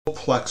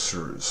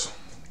Plexers.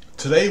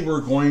 Today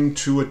we're going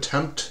to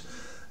attempt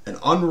an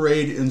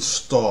Unraid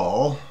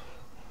install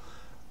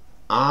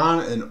on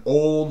an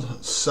old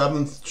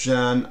 7th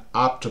gen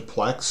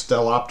Optiplex,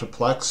 Dell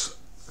Optiplex.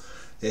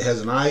 It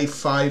has an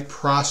i5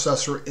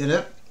 processor in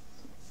it,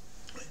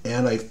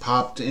 and I've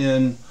popped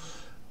in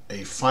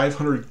a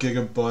 500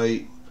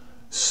 gigabyte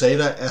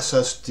SATA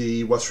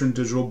SSD, Western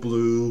Digital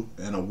Blue,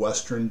 and a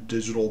Western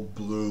Digital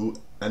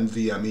Blue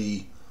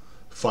NVMe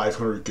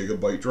 500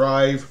 gigabyte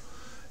drive.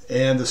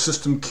 And the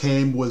system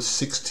came with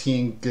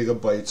 16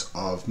 gigabytes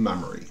of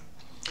memory.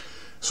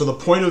 So the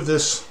point of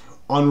this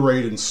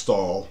Unraid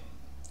install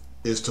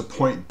is to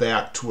point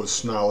back to a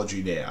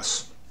Synology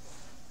NAS.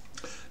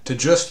 To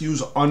just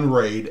use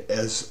Unraid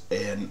as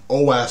an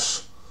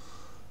OS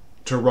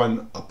to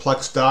run a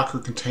Plex Docker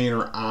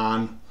container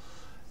on,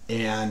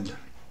 and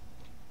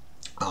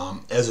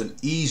as an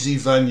easy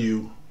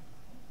venue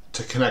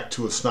to connect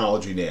to a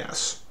Synology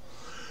NAS.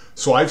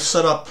 So I've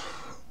set up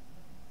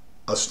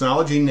a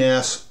Synology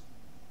NAS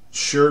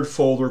shared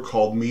folder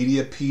called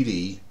Media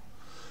PD,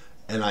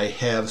 and I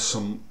have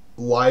some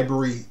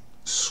library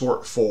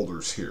sort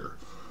folders here.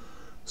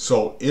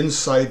 So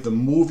inside the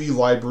movie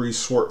library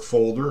sort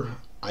folder,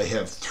 I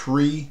have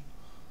 3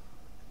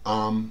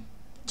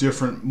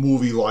 different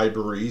movie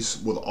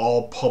libraries with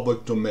all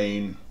public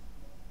domain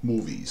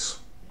movies.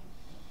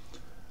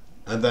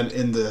 And then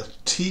in the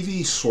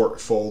TV sort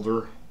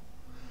folder,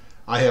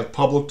 I have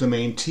public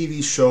domain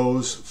TV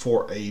shows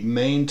for a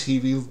main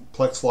TV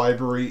Plex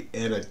library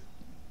and a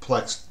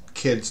Plex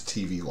Kids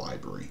TV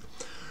library.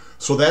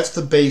 So that's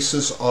the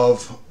basis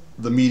of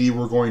the media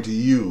we're going to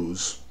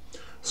use.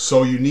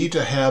 So you need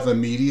to have a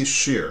media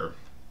share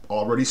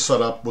already set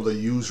up with a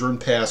user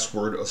and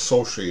password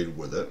associated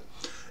with it.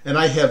 And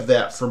I have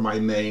that for my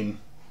main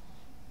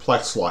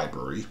Plex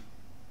library.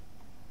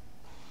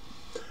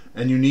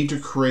 And you need to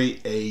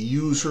create a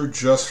user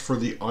just for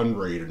the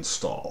Unraid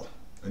install.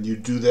 And you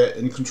do that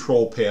in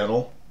Control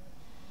Panel.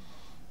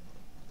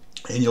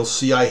 And you'll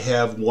see I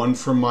have one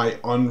for my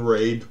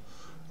Unraid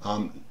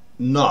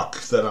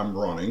NUC that I'm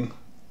running,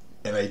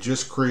 and I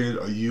just created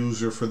a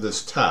user for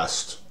this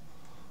test.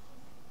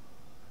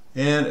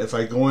 And if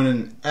I go in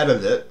and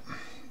edit it,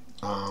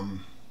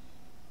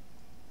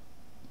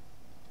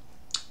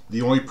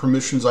 the only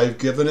permissions I've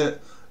given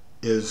it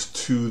is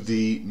to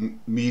the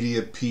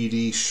Media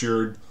PD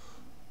shared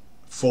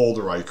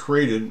folder I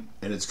created,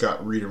 and it's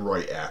got read and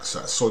write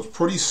access. So it's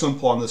pretty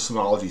simple on the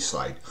Synology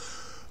side.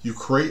 You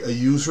create a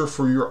user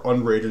for your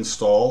Unraid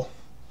install,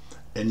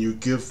 and you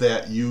give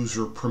that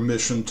user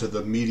permission to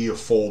the media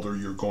folder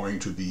you're going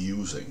to be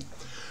using.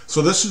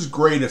 So this is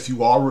great if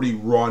you already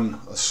run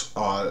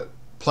a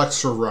Plex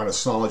server on a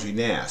Synology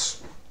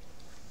NAS.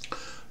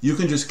 You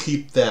can just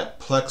keep that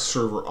Plex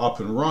server up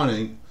and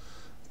running,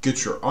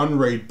 get your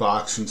Unraid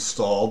box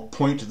installed,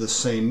 point to the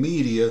same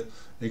media,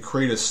 and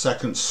create a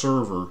second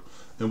server.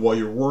 And while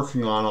you're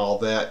working on all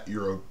that,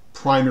 your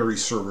primary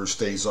server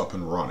stays up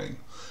and running.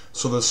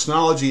 So the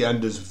Synology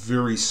end is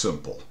very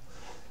simple.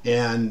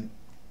 And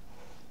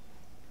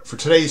for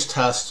today's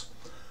test,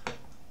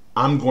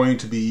 I'm going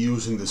to be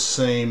using the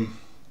same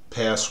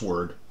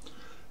password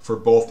for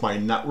both my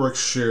network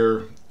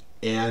share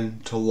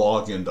and to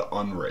log into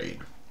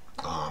Unraid,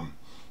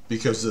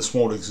 because this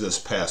won't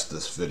exist past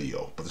this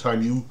video. By the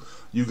time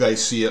you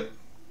guys see it,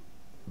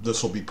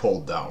 this will be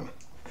pulled down.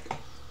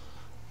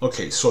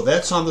 Okay, so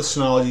that's on the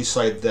Synology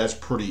side. That's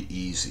pretty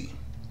easy.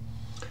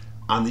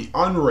 On the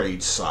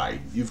Unraid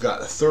side, you've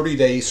got 30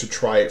 days to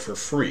try it for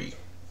free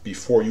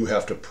before you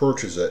have to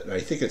purchase it. And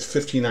I think it's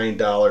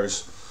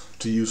 $59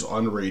 to use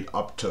Unraid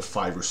up to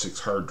 5 or 6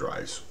 hard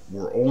drives.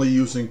 We're only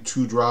using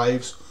 2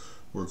 drives.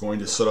 We're going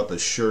to set up a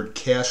shared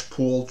cache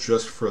pool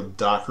just for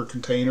Docker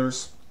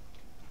containers.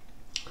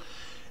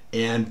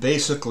 And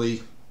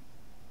basically,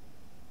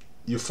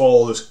 you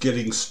follow this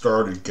getting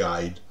started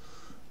guide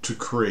to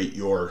create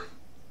your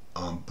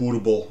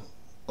bootable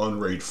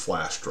Unraid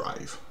flash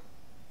drive.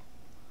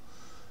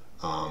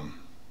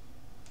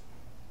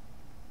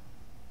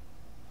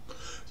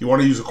 You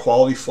want to use a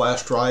quality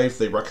flash drive.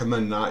 They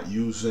recommend not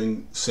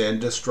using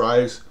SanDisk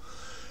drives.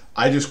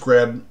 I just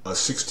grabbed a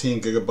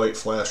 16 gigabyte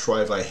flash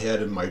drive I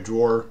had in my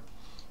drawer.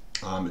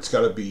 It's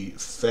got to be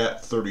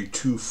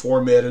FAT32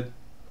 formatted.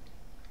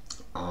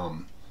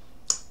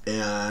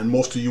 And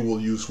most of you will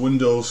use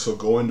Windows, so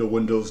go into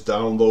Windows,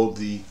 download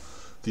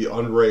the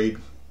Unraid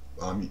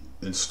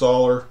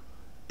installer,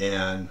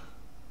 and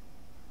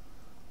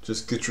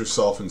just get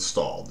yourself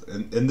installed.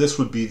 And this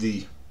would be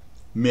the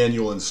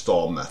manual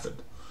install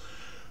method.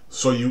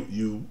 So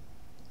you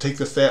take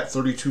the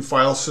FAT32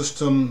 file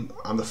system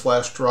on the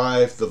flash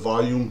drive. The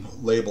volume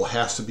label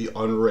has to be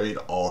Unraid,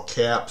 all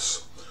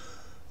caps.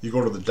 You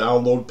go to the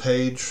download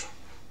page,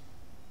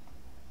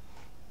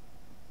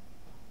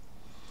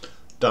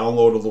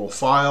 download a little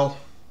file,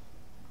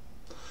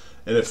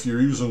 and if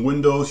you're using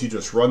Windows, you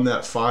just run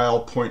that file,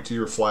 point to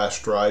your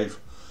flash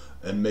drive,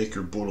 and make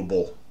your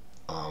bootable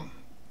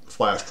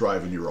flash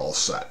drive, and you're all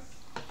set.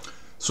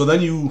 So then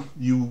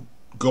you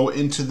go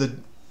into the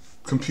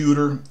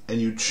computer and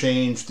you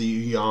change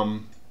the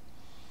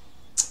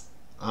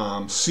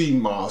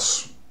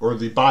CMOS or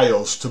the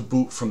BIOS to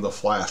boot from the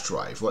flash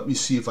drive. Let me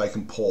see if I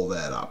can pull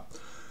that up.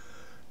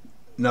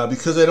 Now,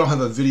 because I don't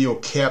have a video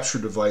capture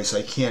device,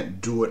 I can't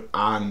do it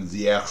on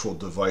the actual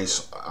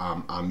device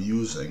I'm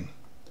using.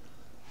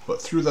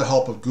 But through the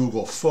help of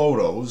Google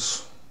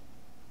Photos,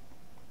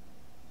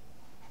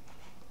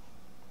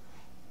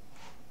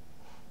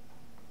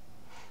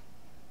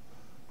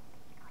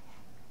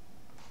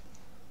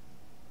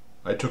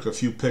 I took a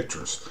few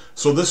pictures.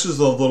 So this is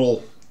the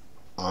little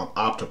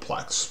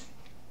Optiplex.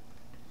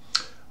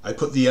 I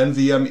put the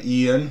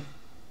NVMe in,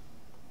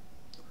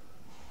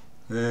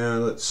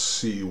 and let's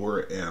see,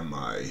 where am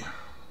I?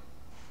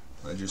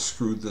 I just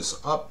screwed this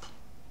up,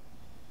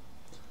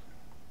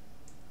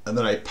 and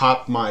then I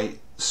popped my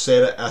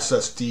SATA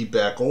SSD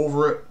back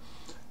over it,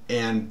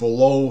 and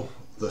below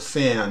the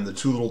fan, the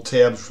two little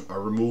tabs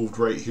are removed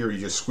right here. You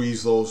just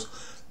squeeze those,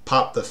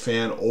 pop the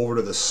fan over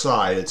to the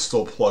side, it's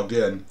still plugged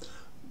in,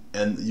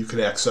 and you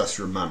can access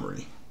your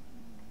memory.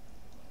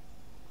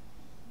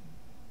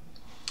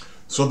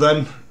 So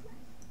then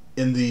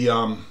in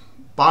the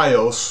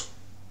BIOS,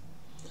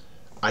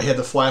 I had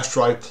the flash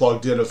drive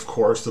plugged in, of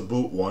course, the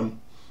boot one,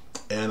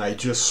 and I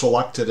just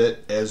selected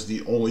it as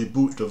the only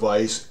boot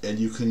device, and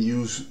you can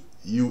use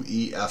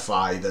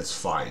UEFI, that's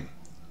fine.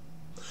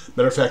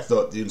 Matter of fact,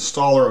 the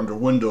installer under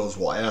Windows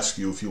will ask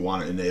you if you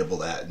want to enable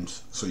that, and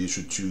so you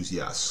should choose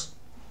yes.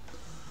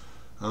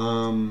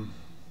 And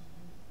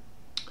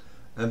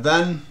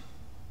then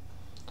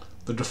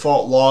the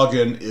default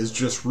login is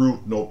just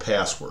root, no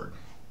password.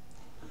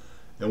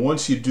 And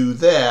once you do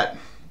that,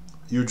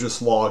 you're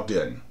just logged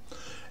in.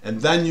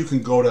 And then you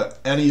can go to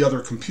any other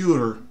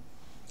computer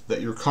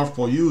that you're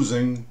comfortable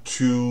using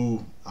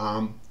to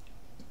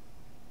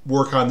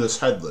work on this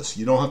headless.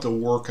 You don't have to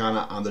work on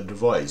it on the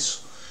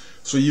device.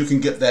 So you can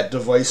get that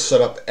device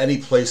set up any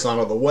place out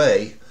of the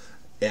way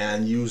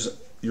and use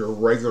your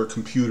regular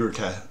computer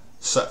to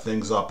set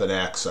things up and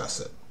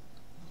access it,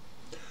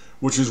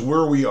 which is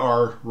where we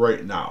are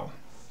right now.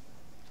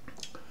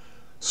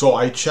 So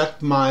I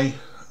checked my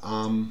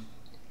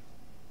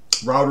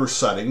router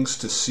settings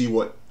to see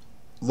what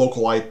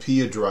local IP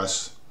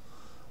address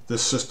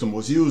this system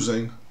was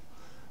using,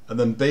 and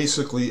then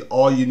basically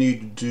all you need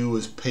to do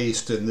is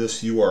paste in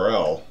this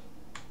URL.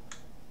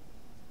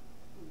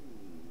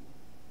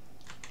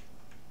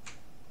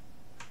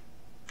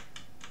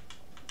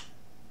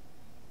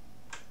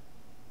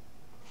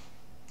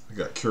 I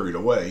got carried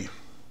away.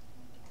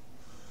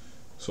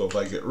 So if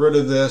I get rid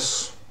of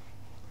this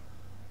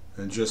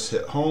and just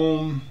hit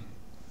home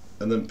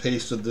and then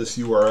pasted this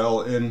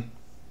URL in,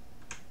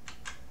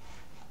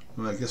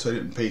 and I guess I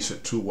didn't paste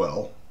it too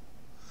well.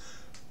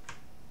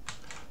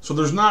 So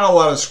there's not a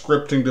lot of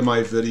scripting to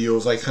my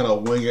videos. I kind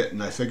of wing it,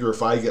 and I figure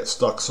if I get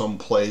stuck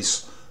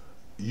someplace,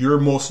 you're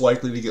most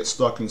likely to get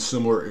stuck in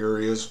similar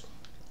areas.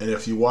 And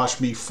if you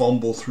watch me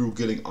fumble through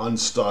getting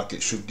unstuck,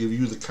 it should give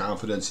you the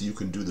confidence you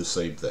can do the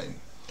same thing.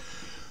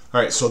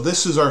 Alright, so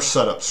this is our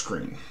setup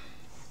screen.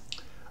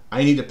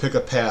 I need to pick a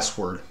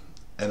password,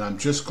 and I'm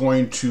just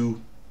going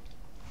to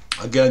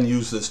again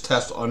use this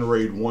test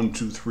Unraid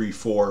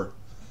 1234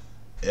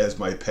 as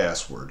my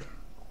password.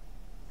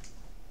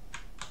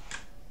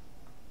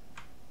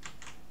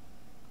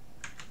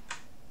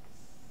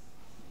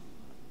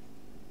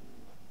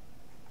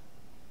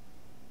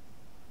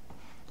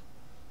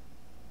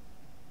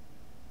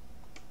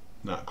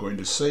 Not going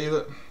to save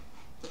it.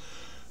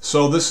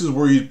 So this is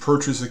where you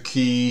purchase a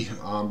key,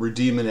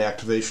 redeem an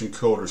activation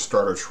code, or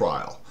start a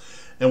trial.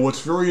 And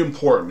what's very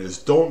important is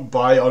don't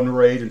buy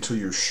Unraid until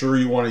you're sure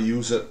you want to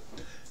use it,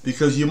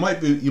 because you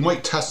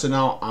might test it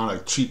out on a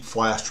cheap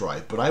flash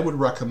drive, but I would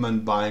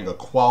recommend buying a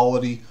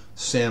quality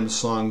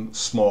Samsung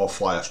small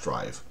flash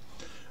drive.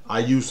 I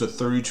used a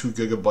 32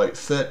 gigabyte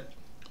fit.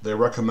 They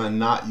recommend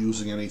not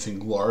using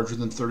anything larger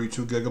than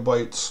 32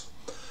 gigabytes.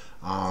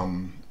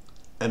 And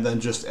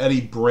then just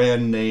any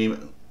brand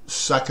name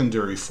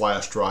secondary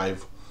flash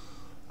drive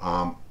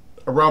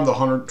around the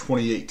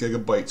 128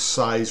 gigabyte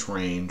size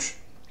range.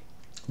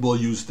 We'll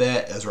use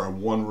that as our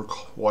one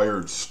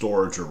required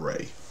storage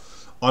array.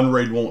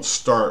 Unraid won't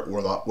start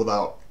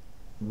without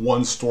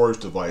one storage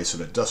device,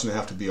 and it doesn't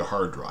have to be a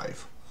hard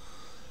drive.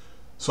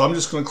 So I'm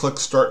just going to click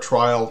Start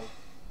Trial,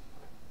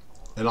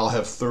 and I'll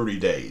have 30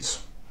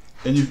 days.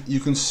 And you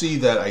can see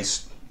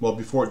that well,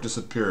 before it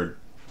disappeared,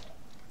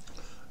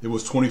 it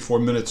was 24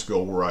 minutes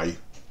ago where I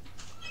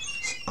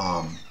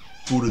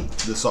booted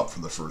this up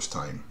for the first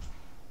time.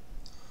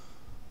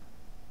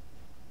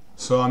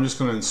 So I'm just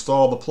going to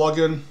install the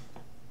plugin.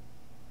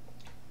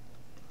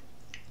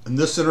 And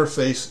this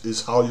interface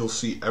is how you'll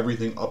see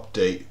everything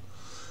update.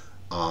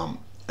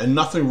 And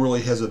nothing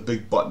really has a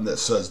big button that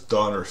says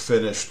done or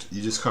finished.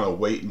 You just kind of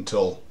wait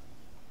until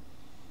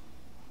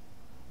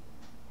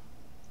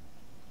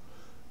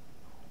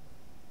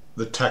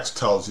the text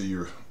tells you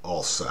you're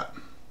all set.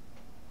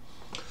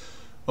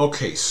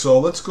 Okay, so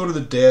let's go to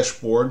the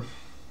dashboard.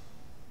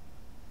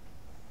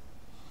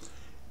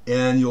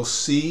 And you'll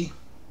see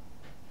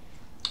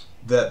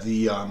that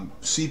the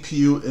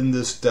CPU in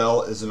this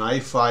Dell is an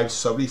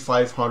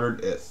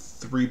i5-7500 at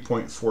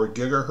 3.4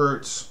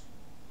 gigahertz.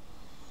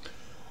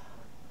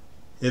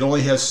 It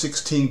only has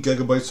 16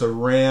 gigabytes of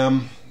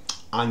RAM.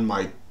 On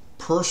my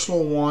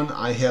personal one,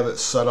 I have it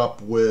set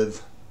up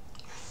with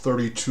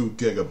 32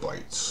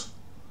 gigabytes.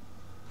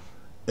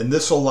 And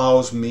this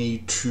allows me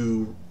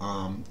to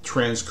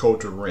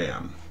transcode to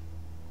RAM.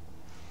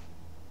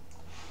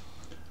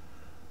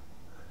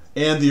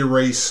 And the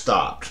array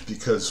stopped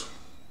because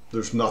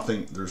there's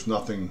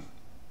nothing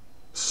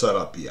set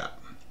up yet.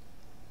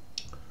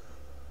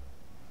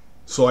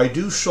 So I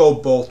do show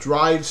both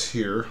drives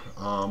here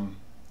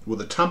with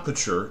a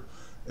temperature,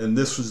 and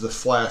this was the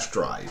flash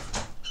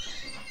drive.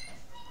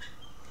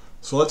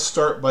 So let's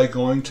start by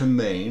going to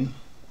main.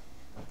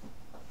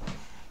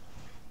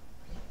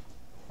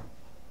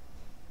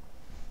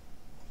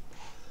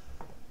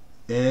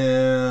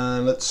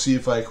 And let's see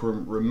if I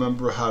can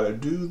remember how to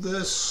do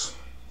this.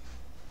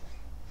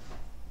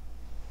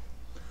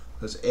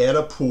 Let's add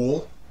a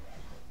pool.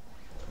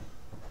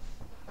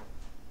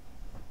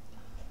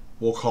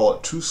 We'll call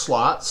it 2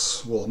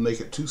 slots. We'll make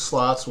it 2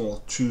 slots and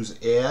we'll choose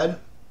add.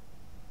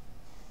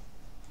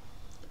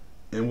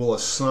 And we'll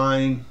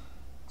assign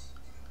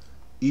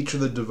each of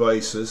the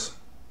devices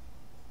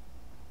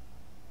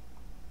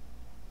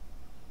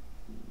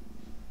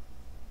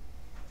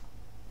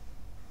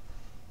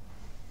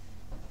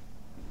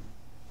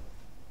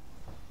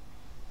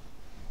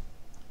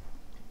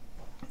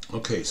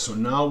Okay, so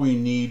now we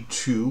need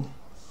to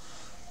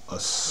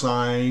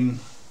assign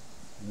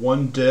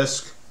one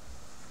disk,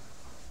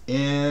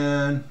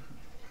 and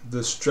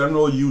this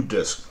general U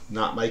disk,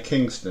 not my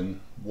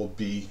Kingston, will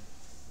be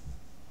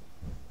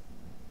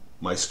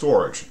my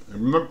storage.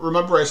 And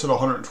remember I said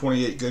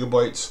 128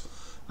 gigabytes?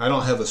 I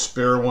don't have a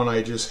spare one,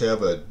 I just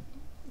have a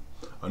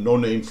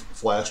no-name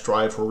flash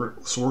drive. So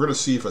we're going to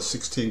see if a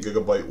 16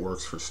 gigabyte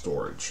works for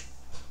storage.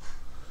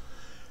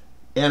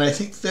 And I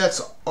think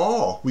that's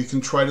all. We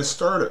can try to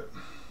start it.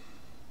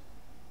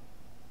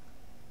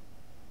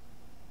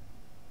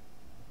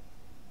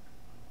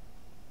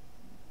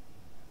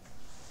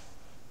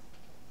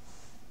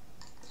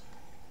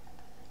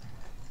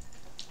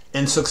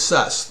 And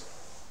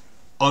success.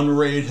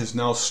 Unraid has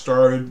now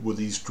started with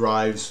these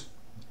drives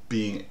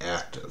being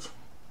active.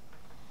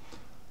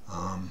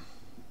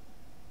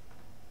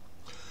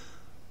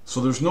 So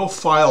there's no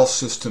file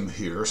system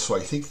here, so I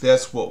think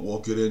that's what we'll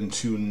get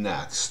into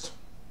next.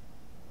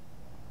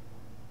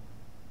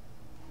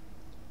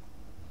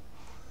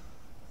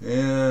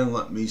 And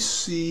let me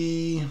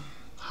see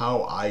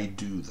how I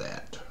do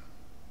that.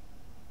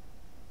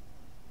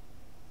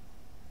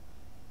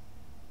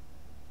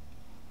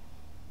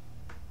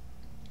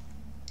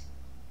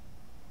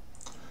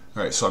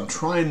 Alright, so I'm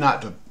trying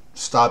not to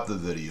stop the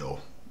video.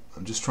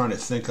 I'm just trying to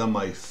think on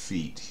my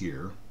feet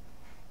here.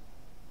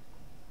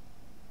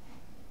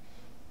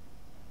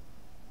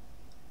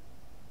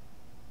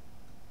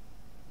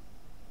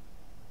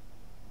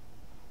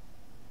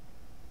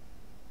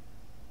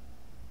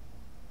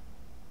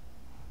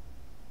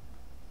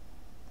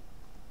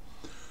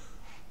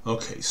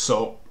 Okay,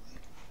 so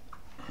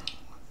I'm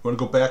going to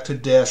go back to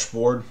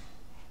dashboard,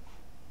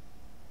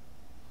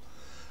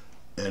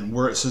 and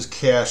where it says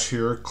cache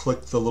here,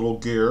 click the little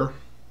gear,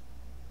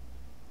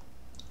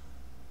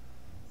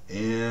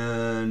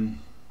 and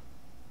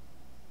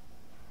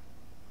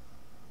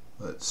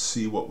let's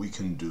see what we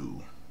can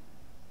do.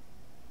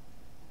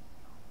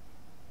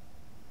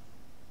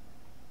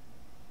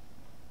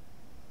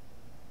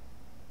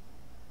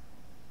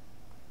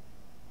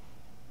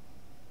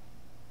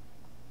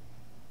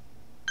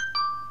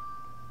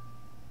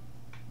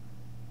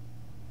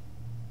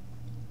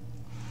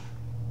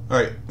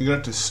 Alright, you're going to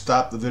have to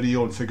stop the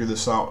video and figure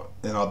this out,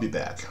 and I'll be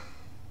back.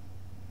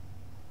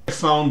 I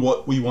found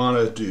what we want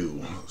to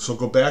do. So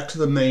go back to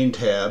the main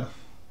tab,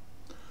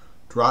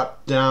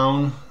 drop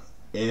down,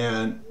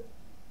 and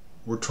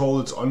we're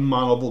told it's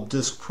unmountable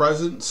disk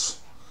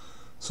presence.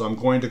 So I'm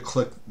going to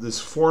click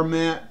this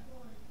format,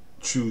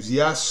 choose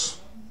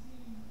yes,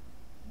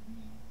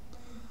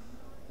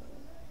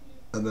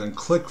 and then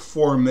click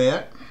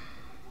format.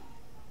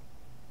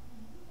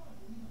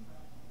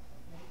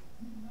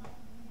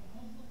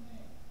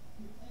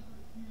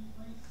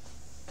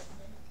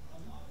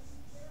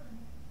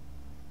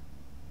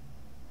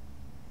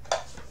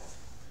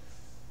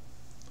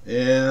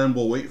 And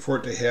we'll wait for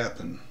it to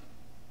happen.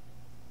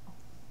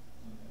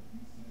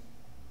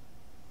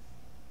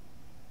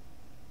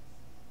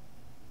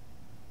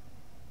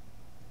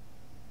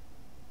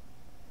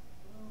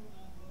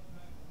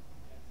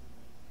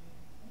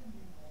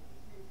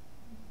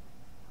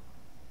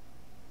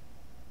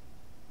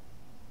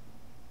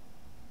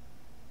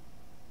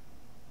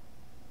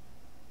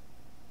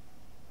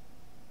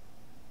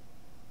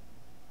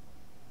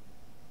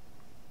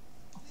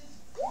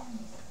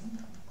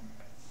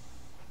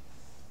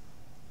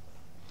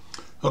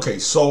 Okay,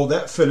 so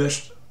that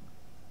finished.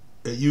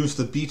 It used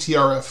the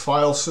BTRF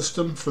file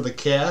system for the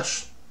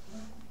cache,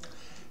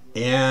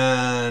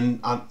 and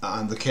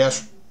on the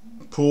cache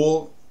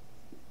pool,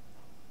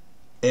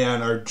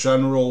 and our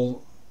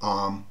general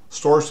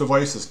storage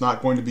device that's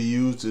not going to be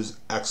used is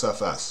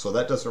XFS, so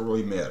that doesn't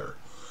really matter.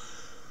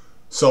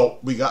 So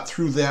we got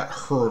through that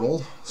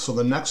hurdle. So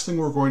the next thing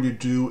we're going to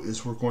do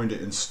is we're going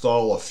to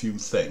install a few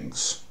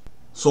things.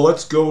 So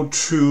let's go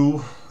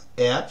to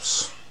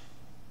apps.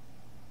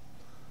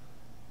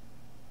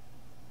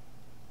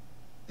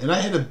 And I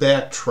had to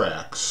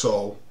backtrack.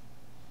 So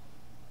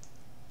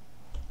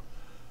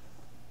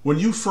when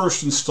you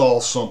first install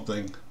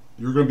something,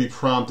 you're going to be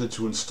prompted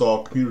to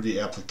install community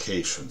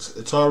applications.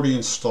 It's already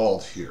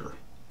installed here.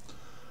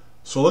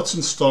 So let's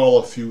install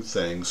a few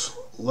things.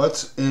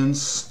 Let's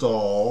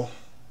install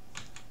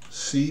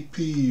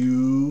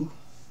CPU.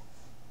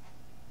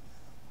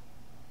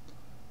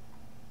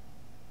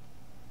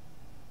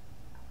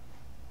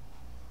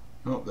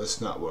 No, that's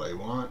not what I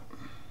want.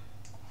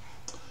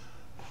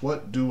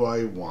 What do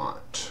I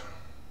want?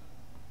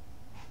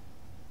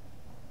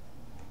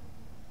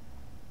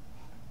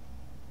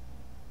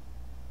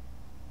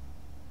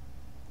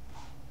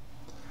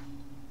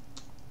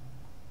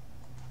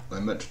 I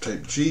meant to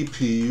type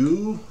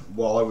GPU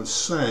while I was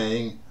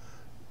saying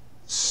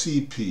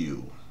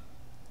CPU.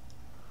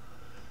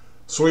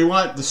 So we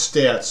want the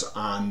stats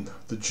on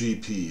the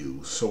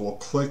GPU. So we'll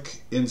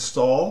click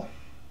install.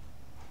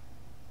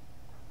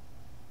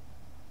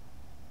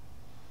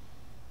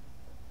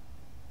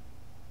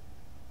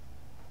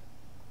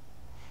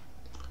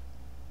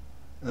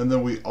 And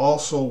then we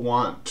also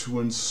want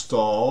to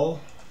install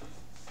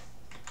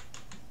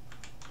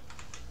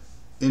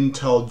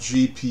Intel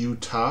GPU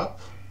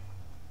Top.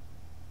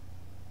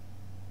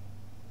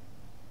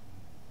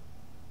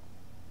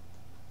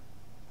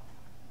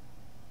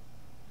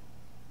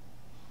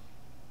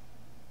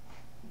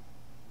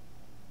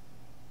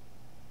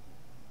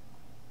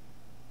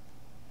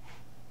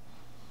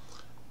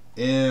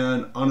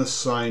 And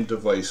unassigned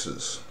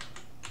devices.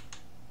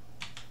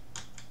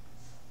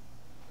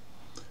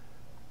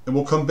 And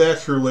we'll come back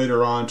here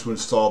later on to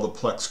install the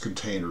Plex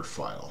container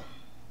file.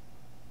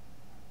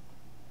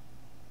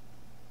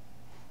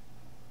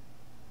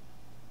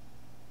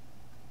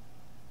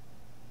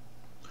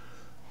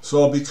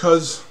 So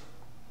because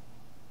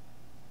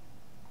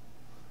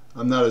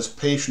I'm not as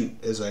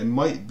patient as I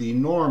might be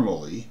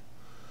normally,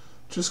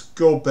 just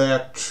go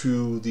back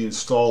to the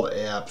installed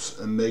apps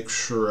and make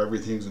sure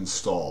everything's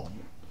installed.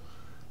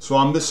 So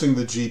I'm missing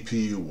the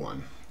GPU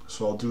one,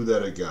 so I'll do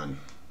that again.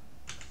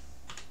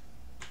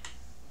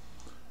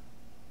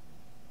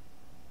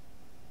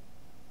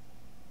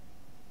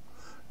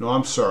 No,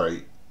 I'm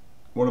sorry.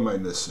 What am I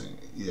missing?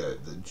 Yeah,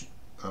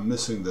 I'm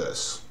missing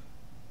this.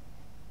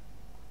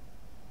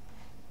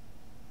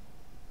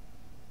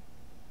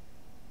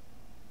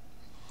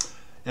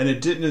 And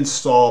it didn't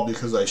install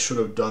because I should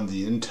have done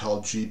the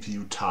Intel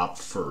GPU Top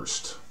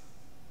first.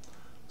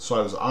 So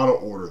I was out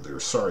of order there.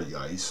 Sorry,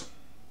 guys.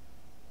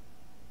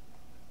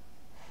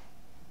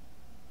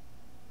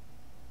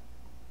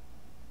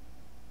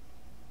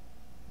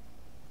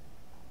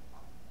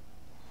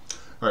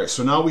 Alright,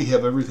 so now we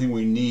have everything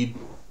we need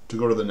to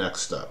go to the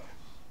next step.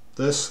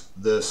 This,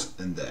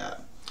 and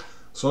that.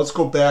 So let's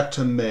go back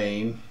to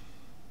main.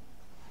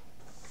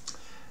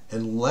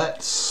 And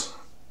let's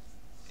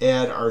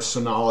add our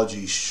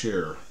Synology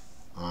share.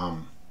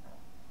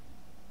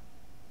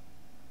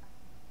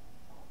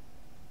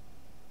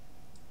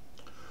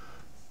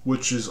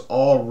 Which is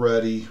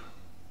already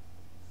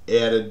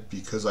added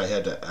because I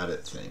had to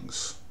edit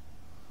things.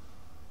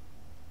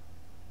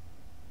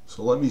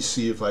 So let me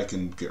see if I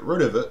can get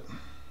rid of it.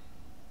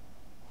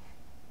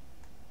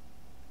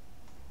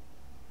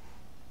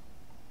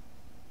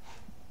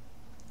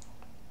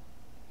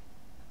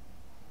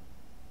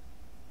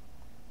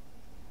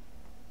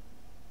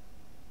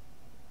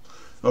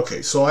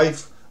 Okay, so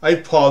I've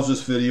paused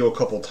this video a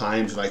couple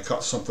times and I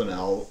cut something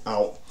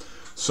out.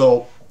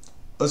 So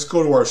let's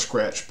go to our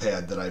scratch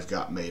pad that I've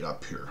got made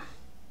up here.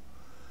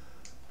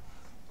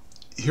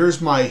 Here's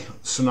my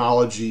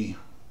Synology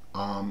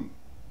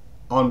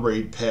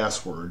Unraid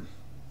password,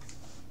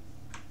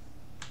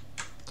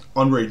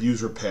 Unraid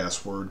user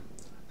password,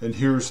 and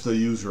here's the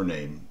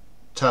username,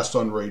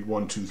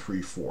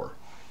 testunraid1234.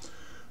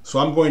 So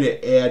I'm going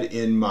to add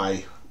in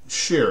my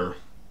share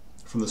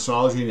from the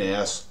Synology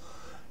NAS.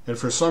 And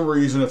for some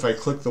reason, if I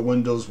click the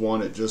Windows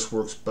one, it just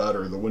works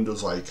better, the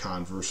Windows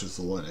icon versus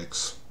the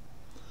Linux.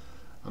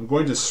 I'm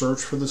going to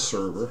search for the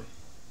server,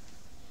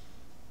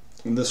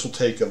 and this will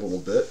take a little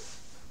bit.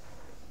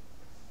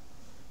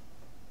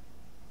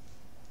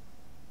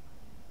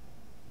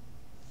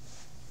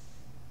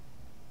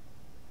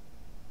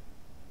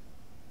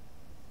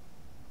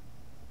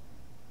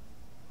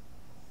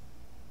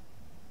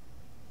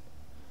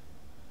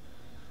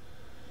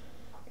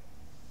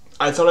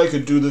 I thought I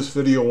could do this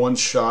video one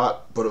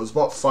shot, but it was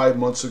about 5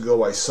 months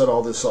ago I set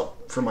all this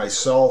up for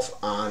myself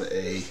on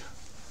a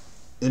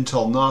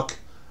Intel NUC,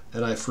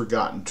 and I've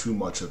forgotten too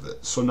much of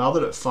it. So now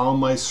that it found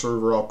my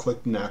server, I'll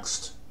click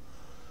next.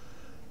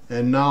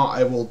 And now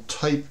I will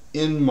type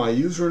in my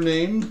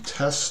username,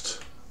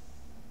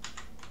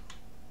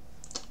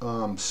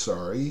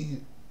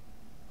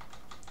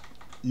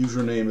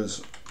 username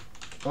is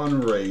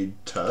Unraid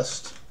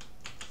test.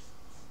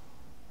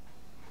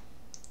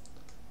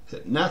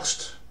 Hit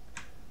next.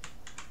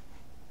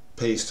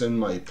 paste in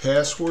my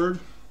password,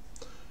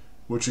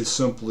 which is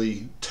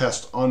simply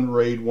test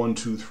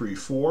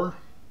Unraid1234.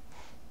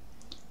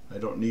 I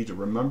don't need to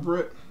remember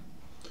it.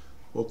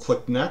 We'll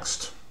click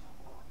next.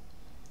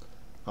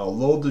 I'll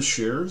load the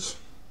shares,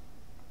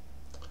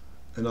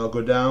 and I'll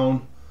go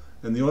down,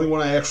 and the only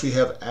one I actually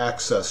have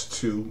access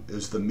to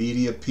is the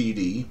Media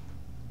PD,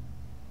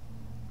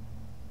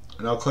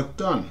 and I'll click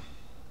done.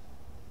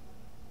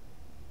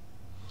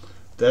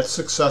 That's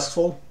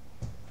successful.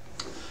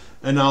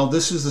 And now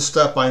this is the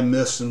step I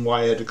missed and why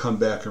I had to come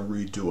back and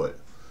redo it.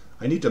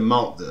 I need to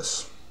mount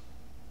this.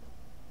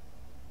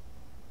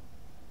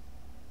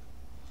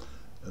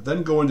 And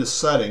then go into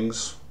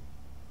settings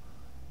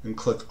and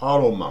click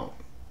auto mount,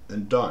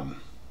 and done.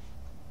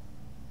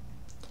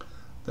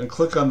 Then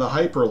click on the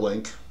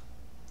hyperlink,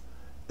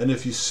 and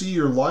if you see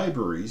your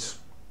libraries,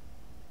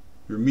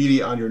 your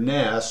media on your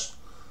NAS,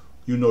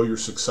 you know you're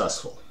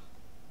successful.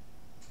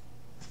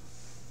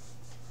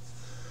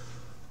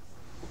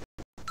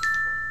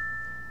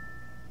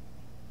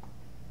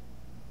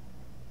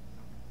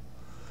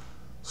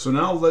 So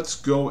now let's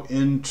go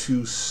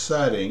into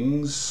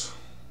settings.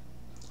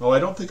 Oh, I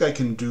don't think I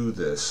can do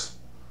this.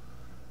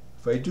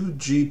 If I do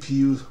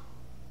GPU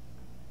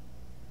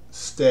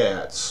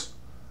stats,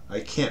 I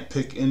can't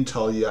pick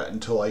Intel yet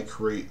until I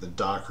create the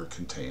Docker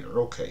container.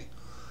 Okay.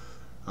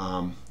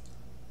 But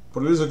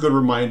it is a good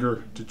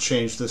reminder to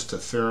change this to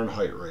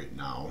Fahrenheit right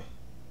now.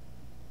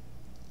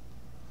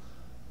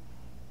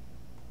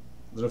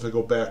 Then if I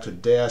go back to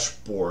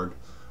dashboard,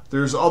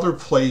 there's other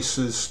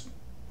places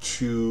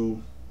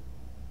to,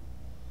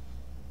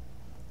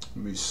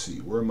 let me see,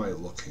 where am I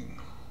looking?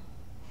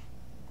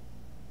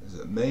 Is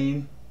it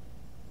main?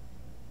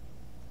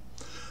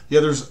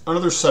 Yeah, there's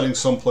another setting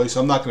someplace.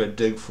 I'm not going to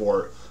dig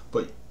for it,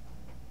 but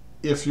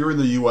if you're in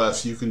the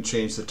US, you can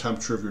change the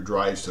temperature of your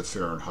drives to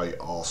Fahrenheit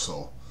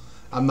also.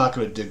 I'm not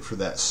going to dig for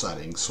that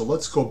setting. So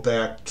let's go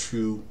back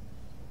to,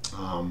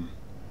 well,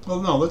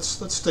 no,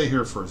 let's stay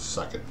here for a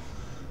second.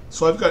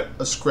 So I've got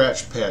a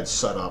scratch pad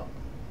set up.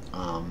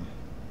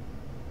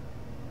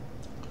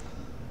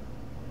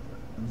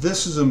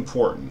 This is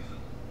important.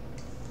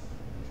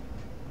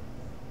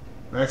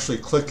 Actually,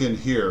 click in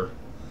here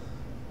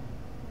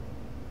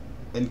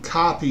and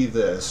copy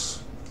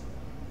this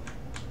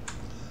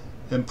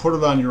and put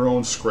it on your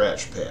own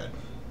scratch pad.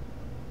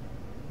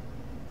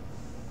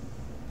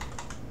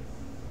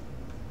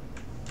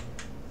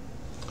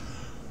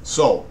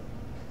 So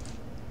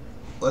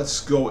let's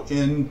go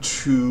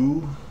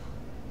into,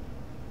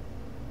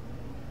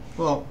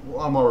 well,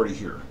 I'm already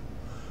here.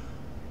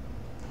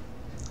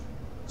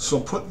 So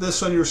put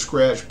this on your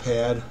scratch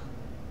pad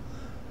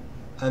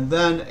and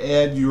then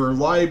add your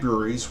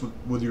libraries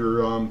with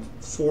your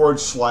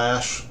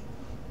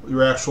 /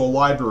 your actual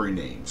library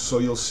name. So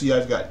you'll see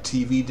I've got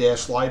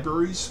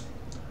TV-libraries,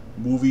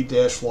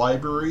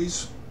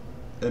 movie-libraries,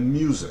 and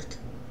music.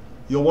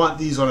 You'll want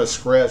these on a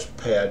scratch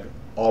pad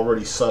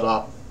already set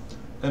up.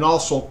 And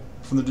also,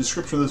 from the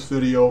description of this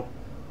video,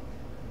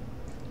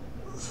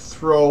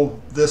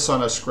 throw this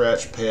on a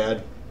scratch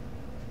pad.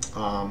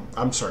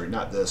 I'm sorry,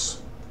 not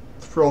this.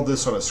 Throw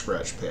this on a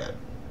scratch pad.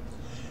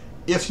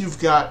 If you've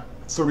got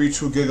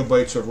 32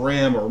 gigabytes of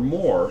RAM or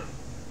more,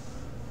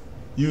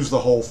 use the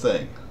whole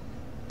thing.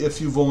 If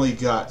you've only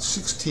got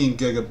 16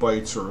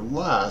 gigabytes or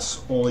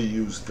less, only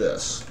use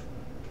this.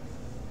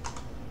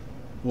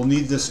 We'll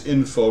need this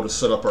info to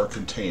set up our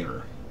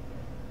container.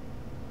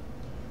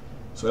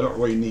 So I don't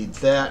really need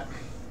that,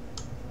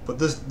 but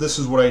this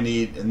is what I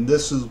need, and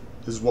this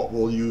is what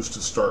we'll use to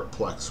start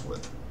Plex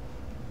with.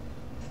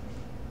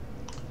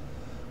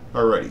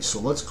 Alrighty, so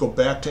let's go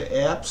back to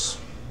apps.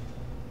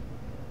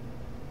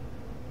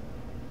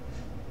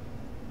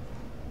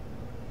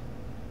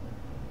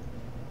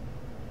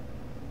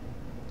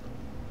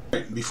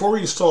 Before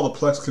we install the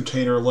Plex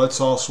container, let's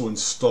also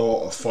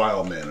install a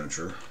file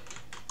manager.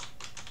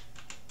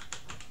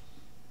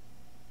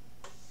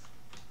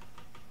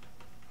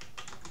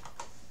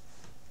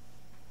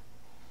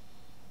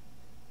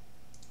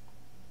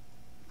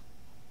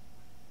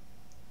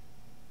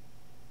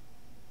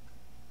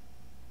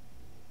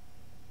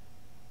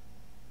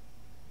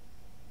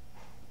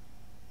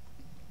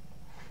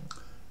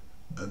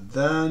 And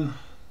then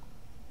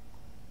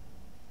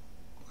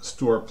let's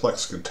do our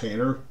Plex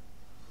container.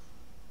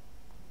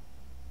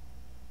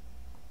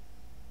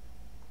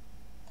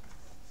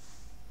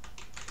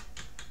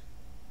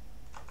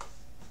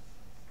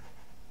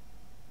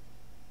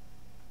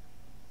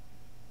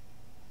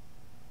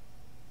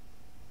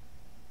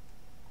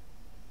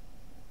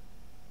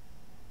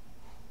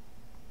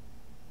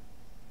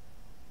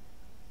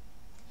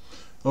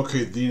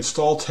 Okay, the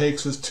install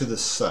takes us to the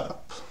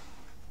setup.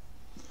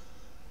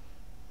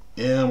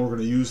 And we're going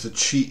to use the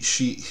cheat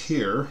sheet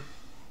here.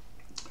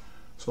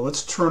 So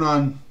let's turn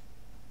on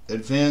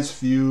Advanced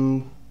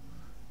View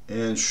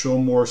and Show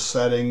More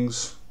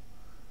Settings.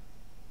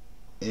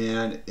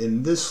 And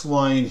in this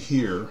line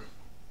here,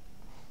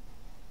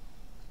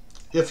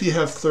 if you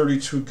have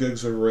 32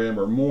 gigs of RAM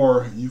or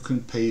more, you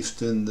can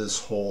paste in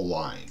this whole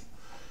line.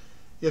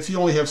 If you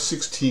only have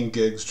 16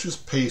 gigs,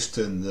 just paste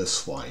in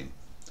this line.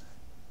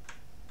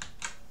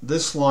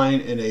 this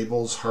line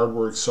enables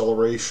hardware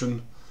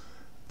acceleration.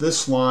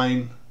 This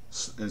line,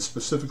 and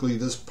specifically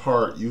this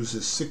part,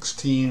 uses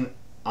 16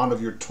 out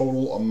of your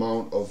total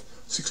amount of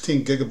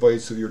 16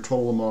 gigabytes of your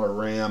total amount of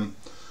RAM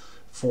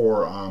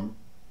for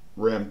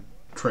RAM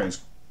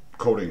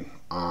transcoding.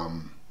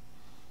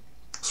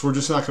 So we're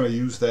just not going to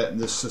use that in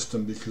this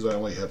system because I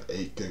only have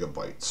 8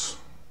 gigabytes.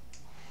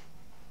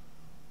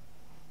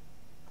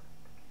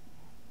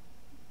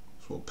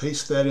 So we'll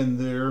paste that in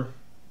there.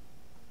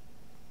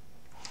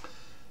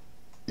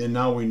 And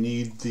now we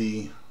need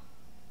the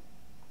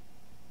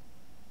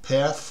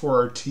path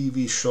for our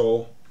TV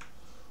show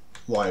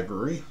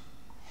library.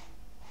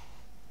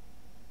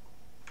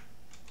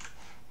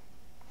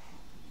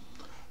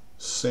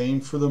 Same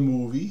for the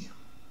movie.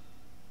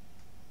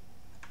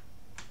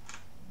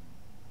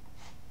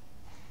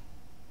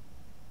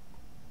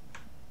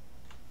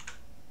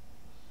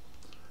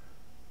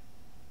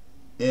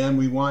 And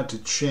we want to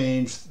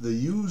change the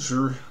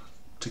user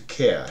to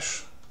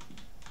cache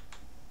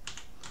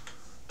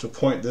to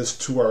point this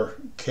to our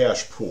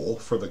cache pool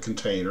for the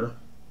container.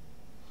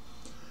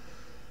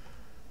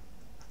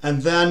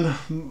 And then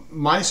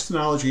my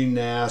Synology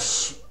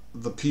NAS,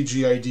 the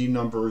PGID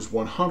number is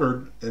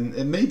 100, and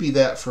it may be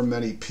that for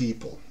many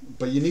people,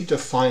 but you need to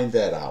find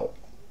that out.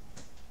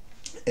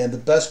 And the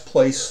best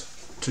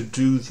place to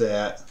do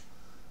that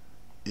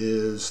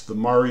is the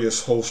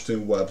Marius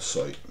hosting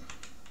website.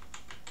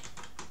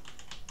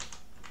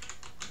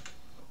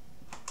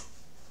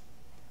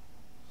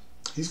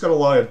 He's got a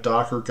lot of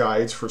Docker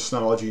guides for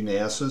Synology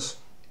NASs.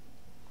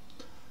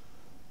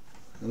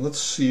 And let's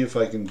see if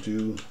I can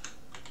do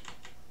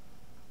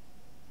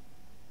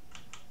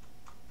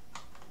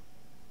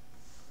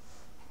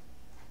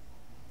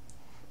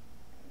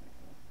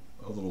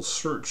a little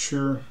search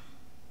here.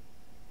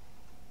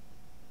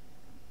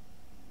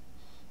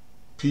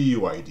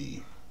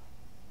 PUID.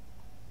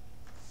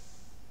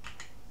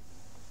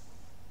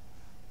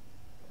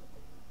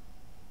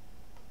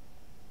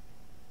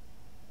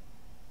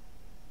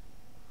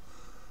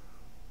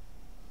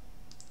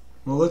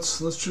 Well, let's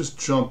just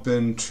jump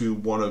into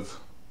one of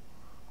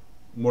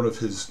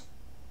his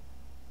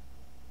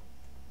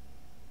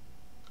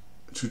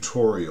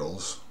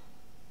tutorials,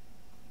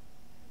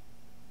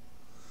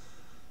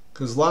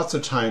 because lots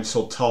of times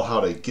he'll tell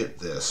how to get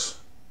this.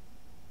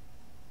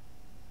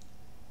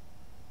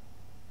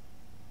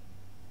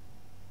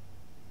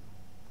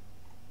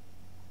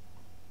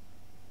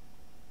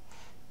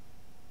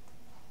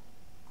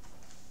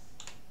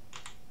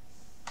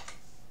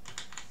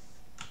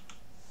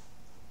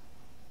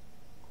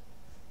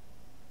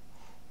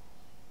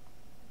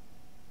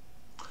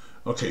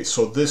 Okay,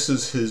 so this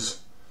is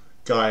his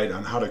guide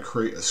on how to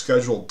create a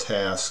scheduled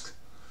task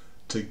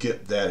to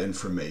get that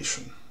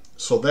information.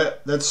 So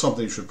that's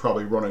something you should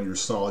probably run on your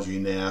Synology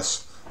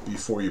NAS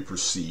before you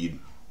proceed.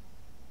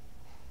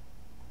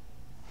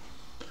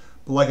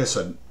 But like I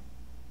said,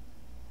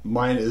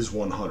 mine is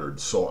 100,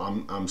 so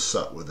I'm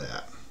set with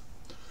that.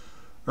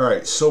 All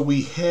right, so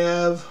we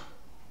have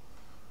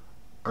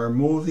our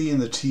movie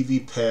and the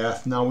TV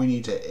path. Now we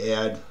need to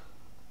add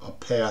a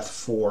path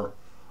for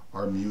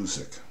our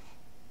music.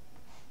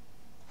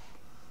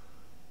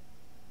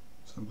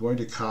 So I'm going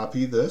to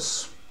copy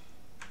this.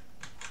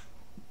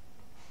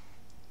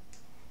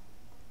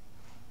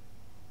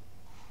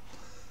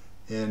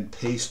 And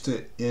paste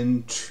it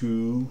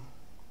into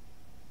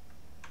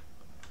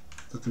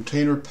the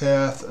container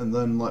path, and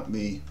then let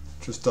me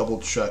just double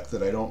check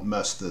that I don't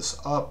mess this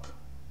up.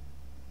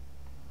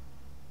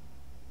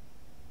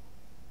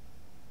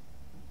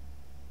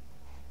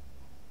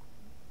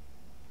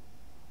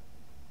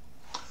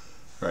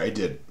 All right, I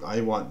did.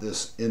 I want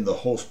this in the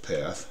host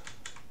path.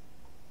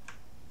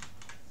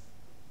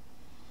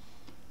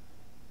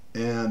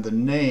 And the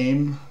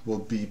name will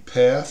be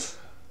path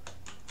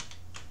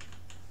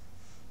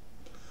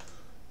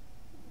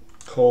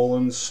 /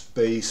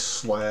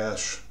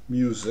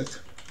 music.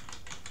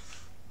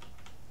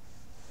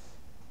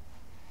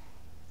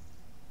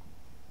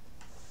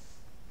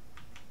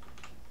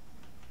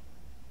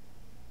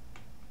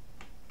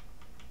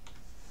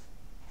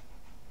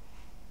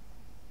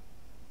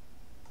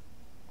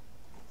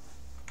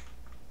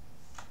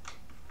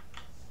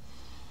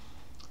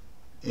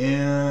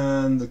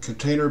 And the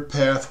container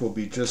path will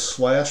be just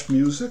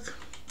 /music.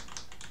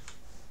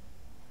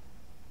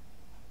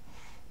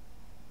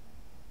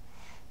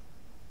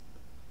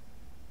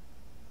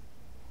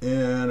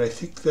 And I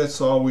think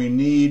that's all we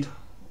need.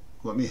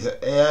 Let me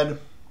hit add,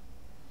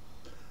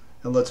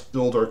 and let's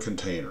build our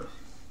container.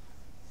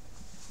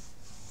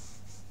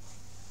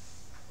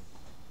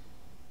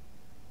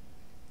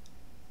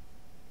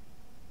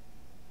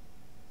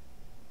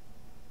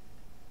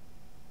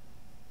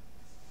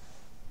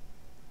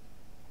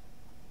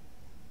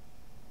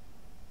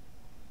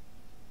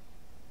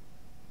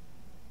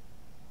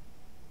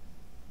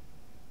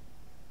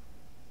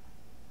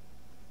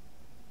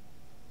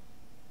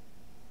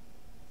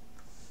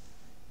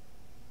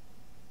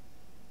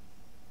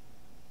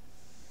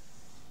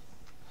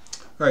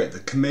 All right, the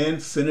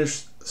command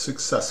finished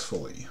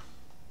successfully.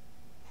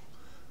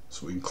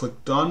 So we can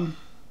click done.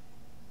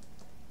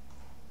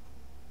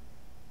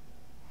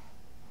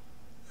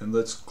 And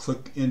let's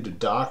click into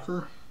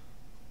Docker.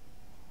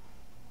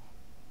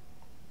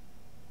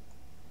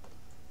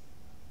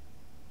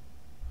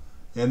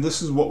 And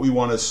this is what we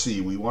want to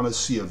see. We want to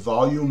see a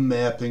volume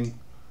mapping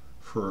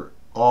for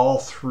all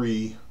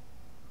three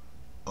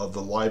of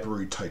the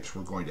library types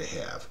we're going to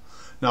have.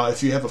 Now,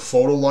 if you have a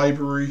photo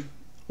library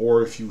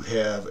or if you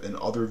have an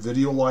other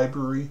video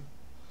library,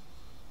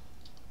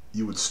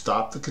 you would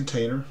stop the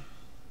container.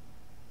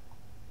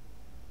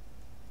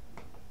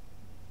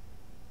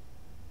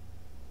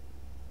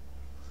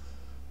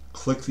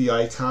 Click the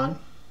icon,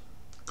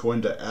 go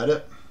into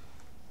Edit,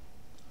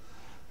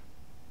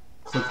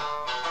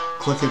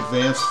 click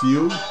Advanced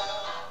View,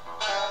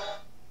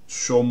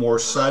 show more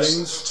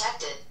settings,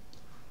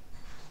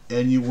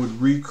 and you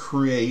would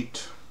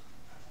recreate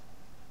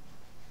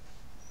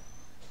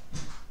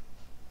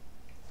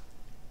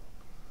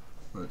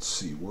let's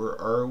see,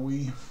 where are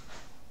we?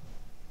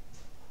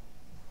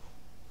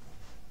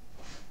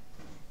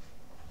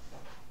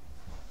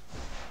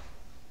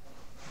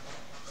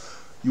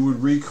 You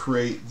would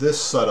recreate this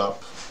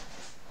setup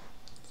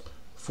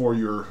for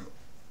your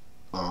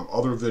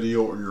other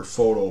video or your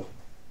photo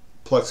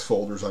Plex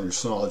folders on your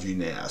Synology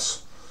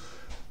NAS.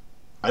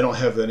 I don't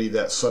have any of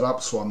that set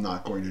up, so I'm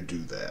not going to do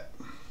that.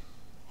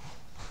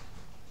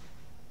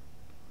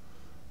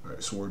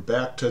 Alright, so we're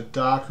back to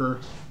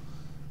Docker.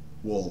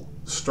 We'll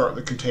start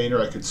the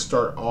container. I could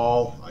start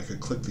all, I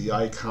could click the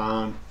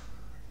icon,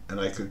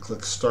 and I could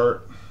click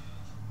Start.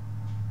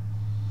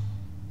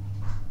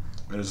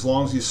 And as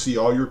long as you see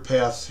all your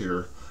paths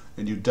here,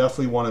 and you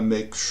definitely want to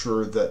make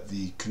sure that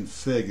the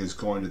config is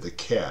going to the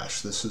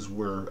cache. This is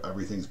where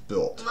everything's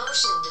built.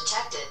 Motion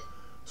detected.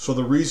 So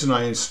the reason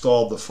I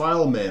installed the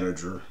file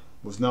manager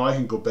was now I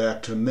can go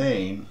back to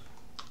main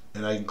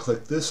and I can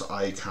click this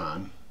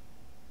icon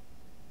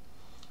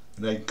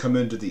and I can come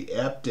into the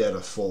app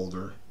data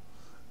folder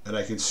and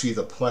I can see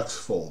the Plex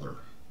folder.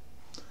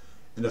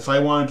 And if I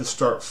wanted to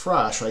start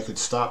fresh, I could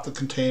stop the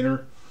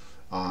container,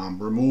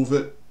 remove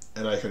it,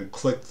 and I could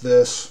click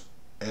this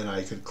and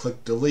I could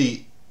click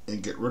delete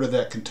and get rid of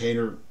that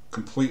container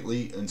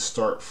completely and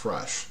start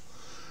fresh.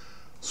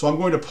 So I'm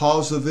going to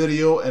pause the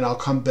video and I'll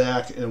come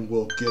back and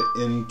we'll get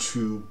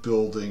into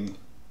building,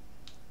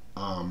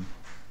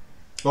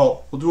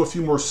 well, we'll do a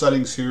few more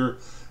settings here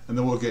and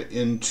then we'll get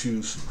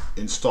into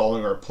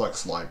installing our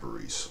Plex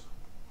libraries.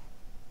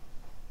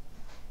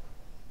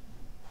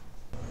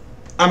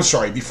 I'm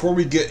sorry, before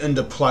we get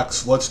into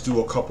Plex, let's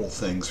do a couple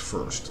things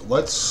first.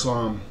 Let's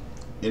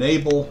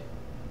enable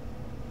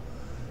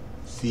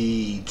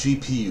the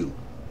GPU.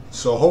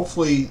 So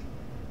hopefully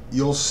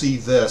you'll see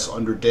this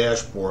under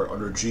dashboard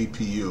under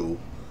GPU,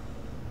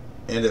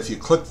 and if you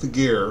click the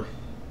gear,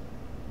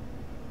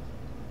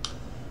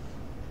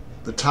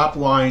 the top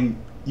line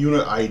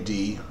unit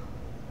ID,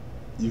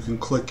 you can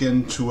click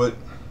into it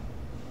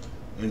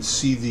and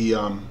see the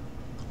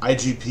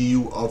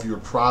iGPU of your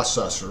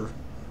processor.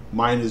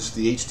 Mine is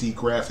the HD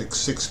Graphics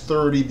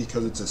 630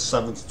 because it's a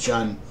 7th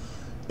gen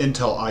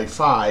Intel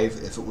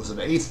i5. If it was an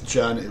 8th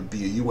gen, it would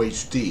be a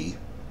UHD.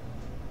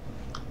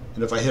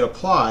 And if I hit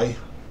apply,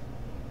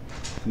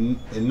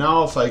 and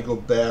now if I go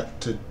back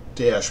to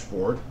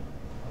dashboard,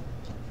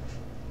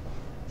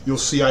 you'll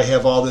see I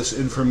have all this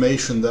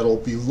information that'll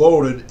be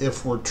loaded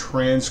if we're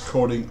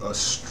transcoding a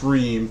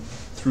stream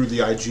through the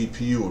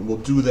iGPU, and we'll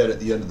do that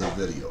at the end of the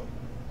video.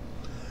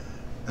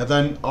 And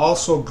then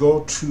also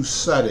go to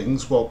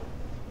settings. Well,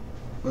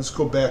 let's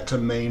go back to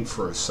main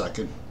for a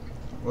second.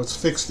 Let's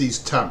fix these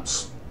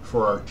temps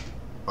for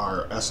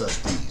our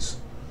SSDs.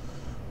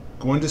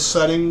 Go into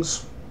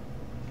settings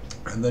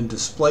and then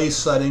display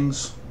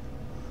settings,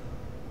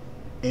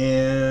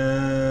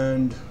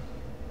 and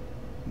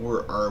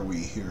where are we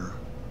here?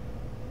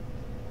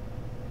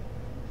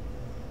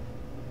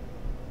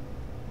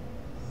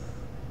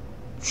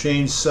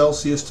 Change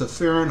Celsius to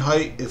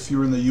Fahrenheit. If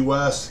you're in the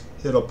US,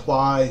 hit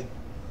apply,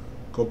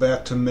 go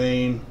back to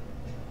main,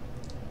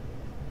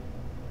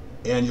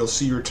 and you'll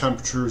see your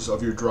temperatures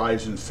of your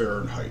drives in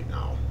Fahrenheit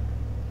now.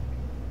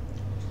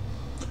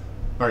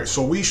 Alright,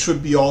 so we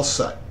should be all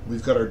set.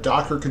 We've got our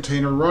Docker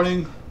container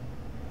running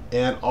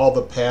and all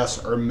the paths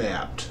are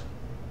mapped.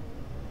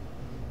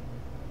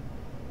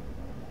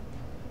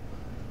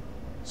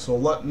 So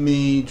let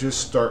me just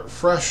start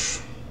fresh,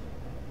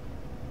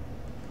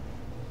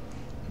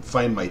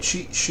 find my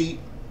cheat sheet.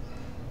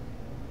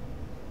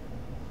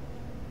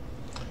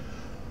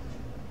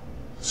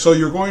 So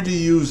you're going to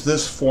use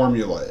this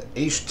formula,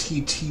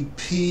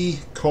 http://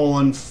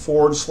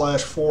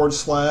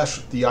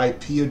 the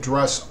IP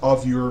address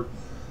of your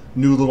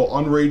new little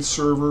Unraid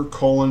server,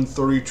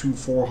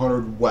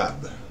 :32400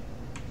 web.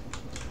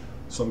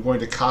 So I'm going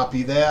to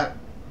copy that,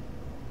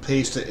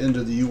 paste it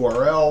into the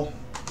URL,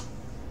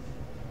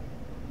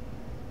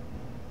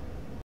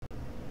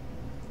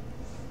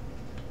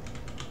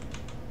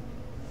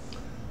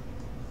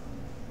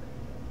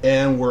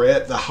 and we're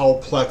at the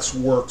How Plex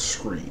Works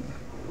screen.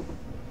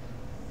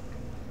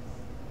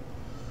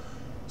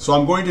 So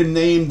I'm going to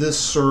name this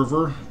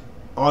server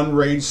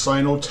Unraid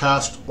Sino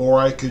Test, or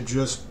I could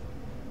just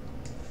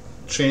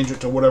change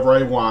it to whatever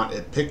I want.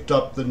 It picked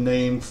up the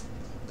name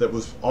that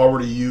was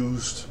already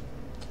used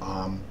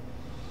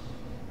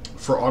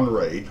for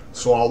Unraid,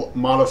 so I'll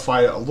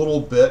modify it a little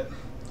bit.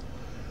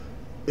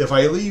 If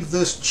I leave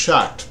this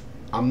checked,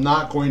 I'm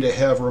not going to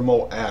have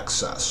remote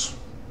access.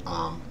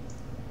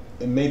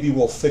 And maybe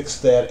we'll fix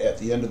that at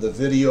the end of the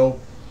video.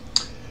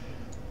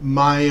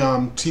 My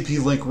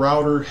TP-Link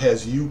router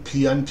has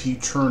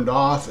UPnP turned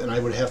off, and I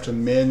would have to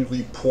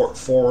manually port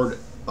forward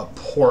a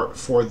port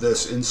for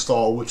this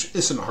install, which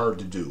isn't hard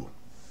to do.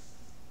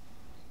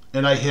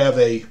 And I have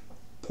a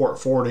port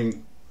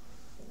forwarding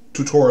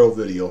tutorial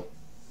video.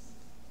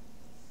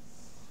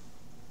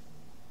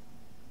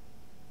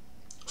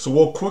 So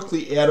we'll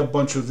quickly add a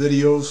bunch of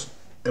videos,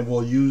 and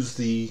we'll use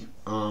the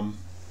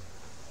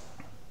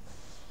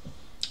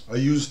I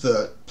use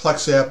the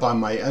Plex app on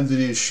my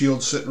NVIDIA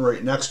Shield sitting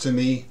right next to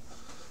me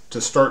to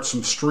start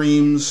some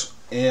streams,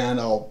 and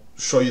I'll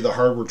show you the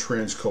hardware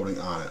transcoding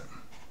on it.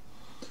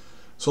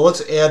 So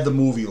let's add the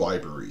movie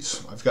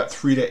libraries. I've got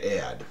 3 to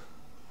add.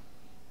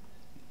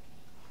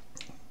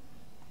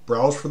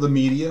 Browse for the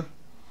media,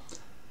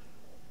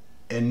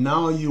 and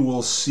now you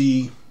will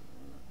see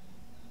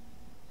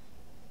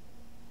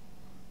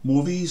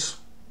movies,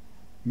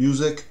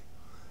 music,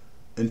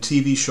 and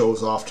TV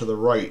shows off to the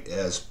right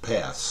as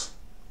paths.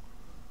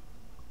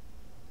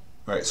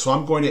 Alright, so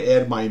I'm going to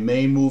add my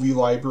main movie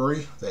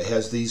library that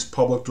has these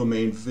public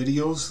domain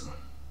videos.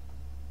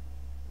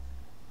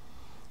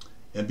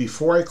 And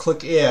before I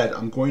click add,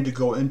 I'm going to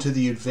go into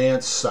the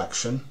advanced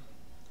section,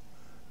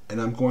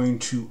 and I'm going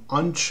to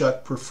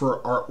uncheck prefer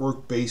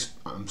artwork based,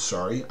 I'm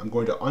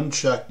going to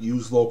uncheck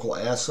use local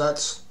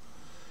assets,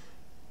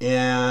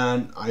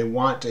 and I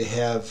want to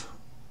have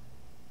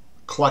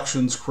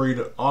collections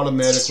created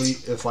automatically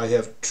if I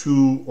have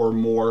 2 or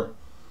more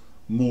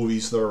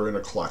movies that are in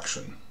a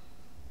collection.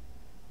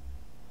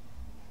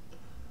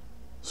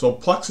 So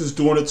Plex is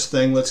doing its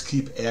thing. Let's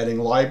keep adding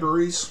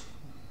libraries.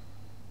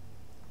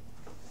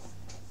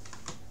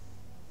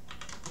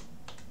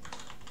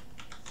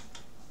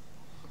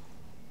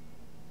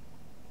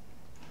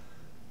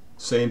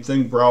 Same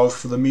thing, browse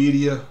for the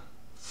media,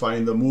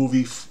 find the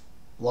movie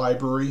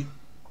library.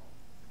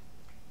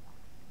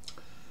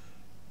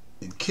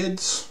 In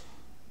kids,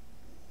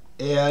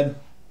 add,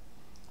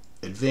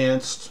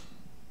 advanced,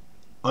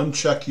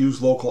 uncheck use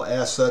local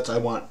assets. I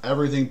want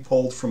everything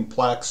pulled from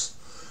Plex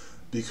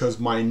because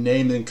my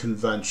naming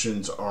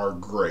conventions are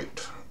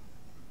great.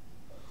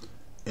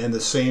 And the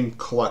same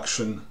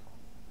collection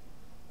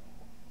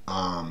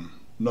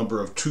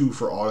number of 2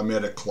 for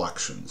automatic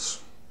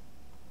collections.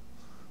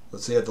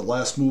 Let's add the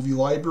last movie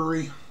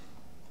library.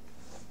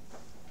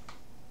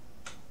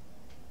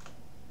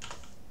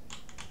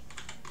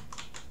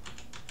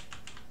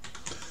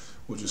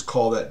 We'll just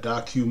call that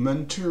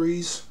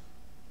documentaries.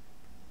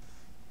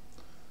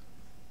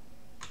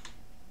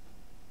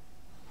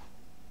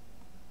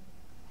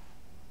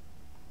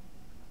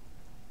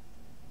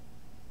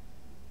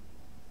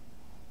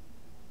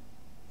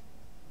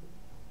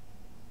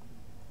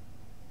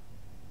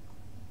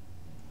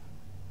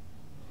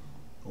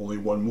 Only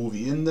 1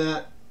 movie in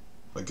that.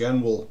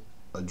 Again, we'll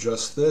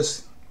adjust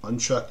this,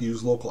 uncheck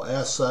use local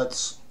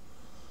assets,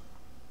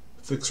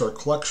 fix our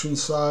collection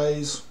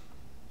size.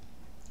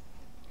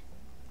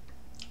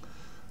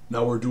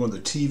 Now we're doing the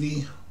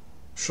TV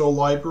show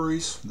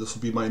libraries. This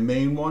will be my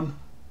main one.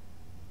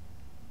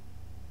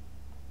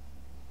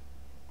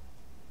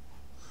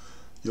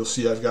 You'll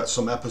see I've got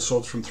some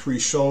episodes from 3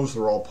 shows.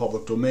 They're all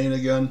public domain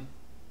again.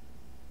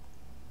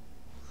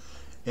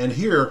 And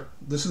here,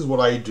 this is what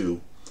I do.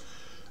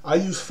 I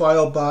use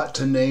FileBot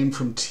to name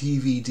from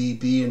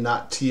TVDB and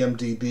not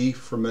TMDB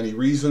for many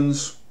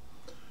reasons.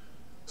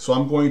 So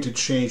I'm going to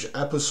change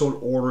episode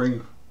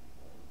ordering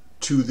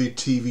to the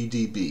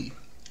TVDB.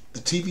 The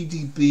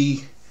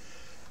TVDB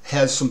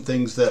has some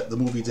things that the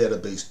movie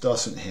database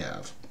doesn't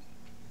have.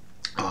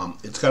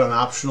 It's got an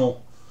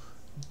optional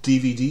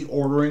DVD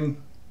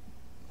ordering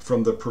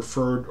from the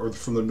preferred or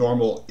from the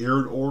normal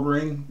aired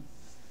ordering.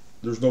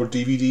 There's no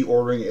DVD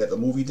ordering at the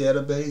movie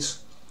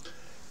database.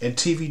 And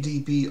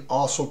TVDB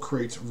also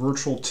creates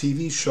virtual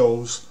TV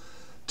shows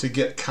to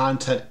get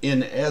content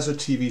in as a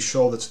TV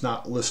show that's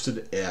not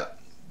listed at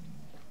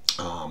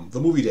the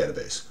movie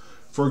database.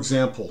 For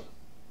example,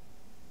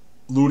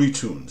 Looney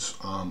Tunes,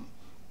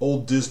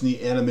 old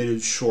Disney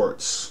animated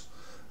shorts,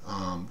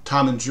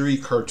 Tom and Jerry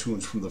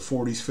cartoons from the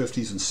 40s,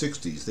 50s, and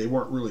 60s. They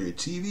weren't really a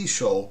TV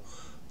show,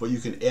 but you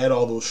can add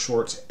all those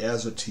shorts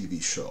as a TV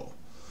show.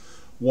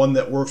 One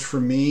that works for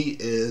me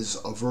is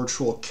a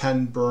virtual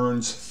Ken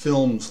Burns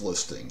films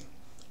listing.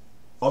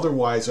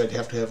 Otherwise, I'd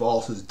have to have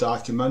all his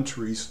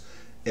documentaries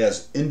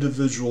as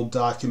individual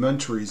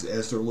documentaries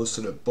as they're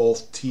listed at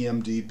both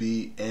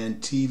TMDB and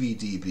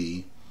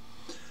TVDB.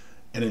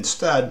 And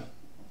instead,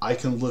 I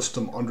can list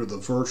them under the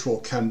virtual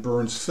Ken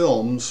Burns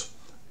films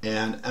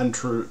and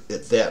enter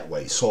it that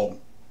way.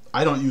 So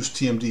I don't use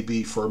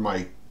TMDB for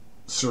my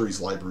series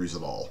libraries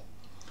at all.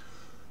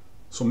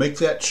 So make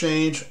that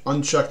change,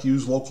 uncheck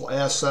use local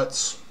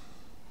assets.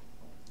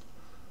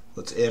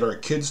 Let's add our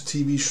kids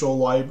TV show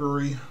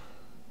library.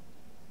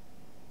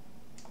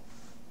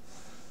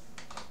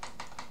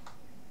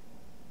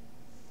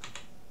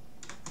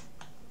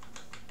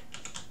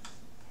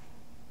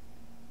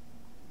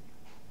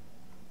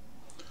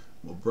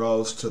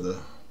 browse to the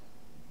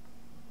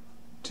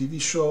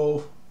TV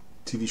show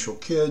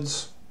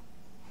Kids,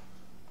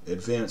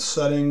 advanced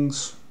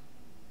settings,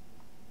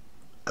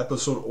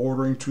 episode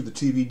ordering to the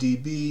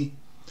TVDB,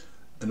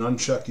 and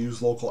uncheck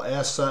use local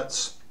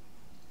assets.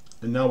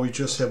 And now we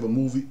just have a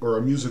movie or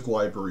a music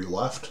library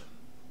left.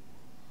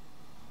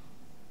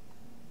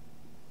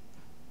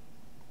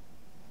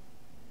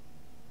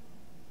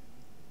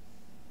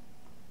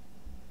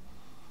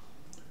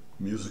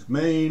 Music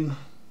main.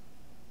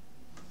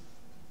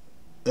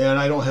 And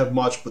I don't have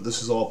much, but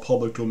this is all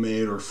public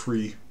domain or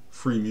free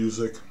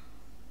music.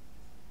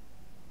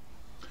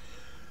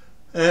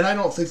 And I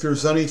don't think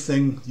there's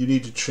anything you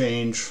need to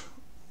change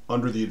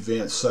under the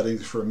advanced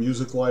settings for a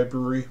music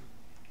library.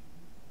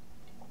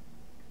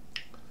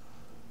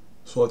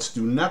 So let's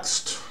do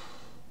next,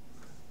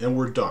 and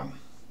we're done.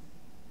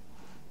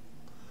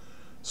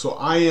 So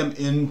I am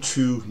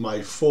into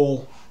my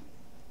full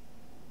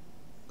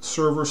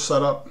server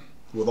setup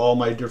with all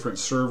my different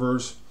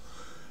servers.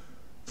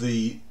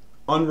 The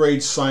Unraid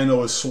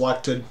Syno is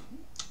selected.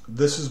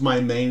 This is my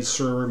main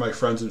server. My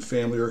friends and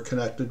family are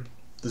connected.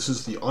 This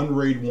is the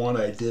Unraid one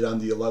I did on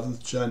the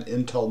 11th gen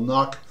Intel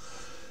NUC.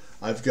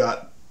 I've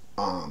got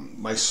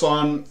my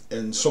son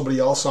and somebody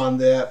else on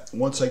that.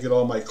 Once I get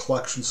all my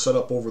collections set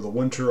up over the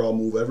winter, I'll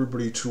move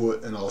everybody to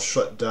it, and I'll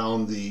shut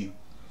down the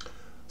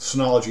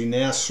Synology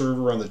NAS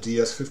server on the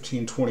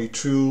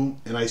DS1522,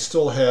 and I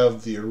still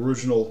have the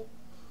original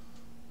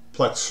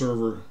Plex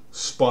server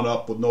spun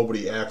up with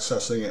nobody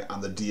accessing it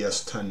on the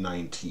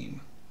DS1019.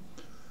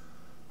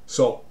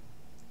 So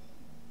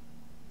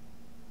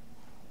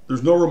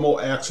there's no remote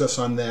access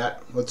on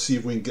that. Let's see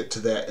if we can get to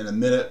that in a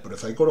minute. But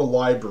if I go to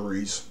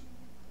libraries,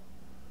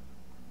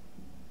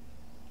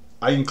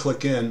 I can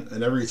click in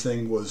and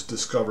everything was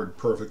discovered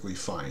perfectly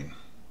fine.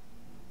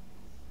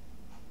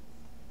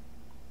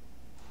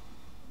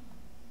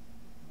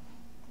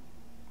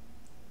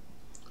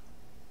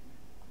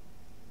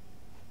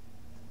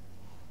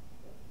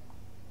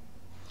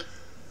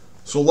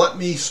 So let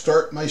me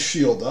start my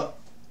shield up,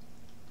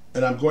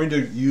 and I'm going to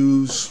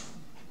use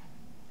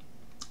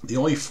the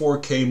only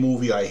 4K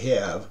movie I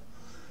have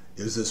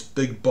is this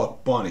Big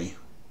Buck Bunny,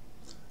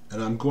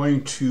 and I'm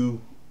going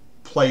to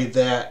play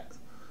that.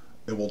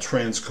 It will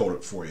transcode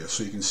it for you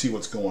so you can see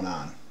what's going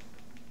on.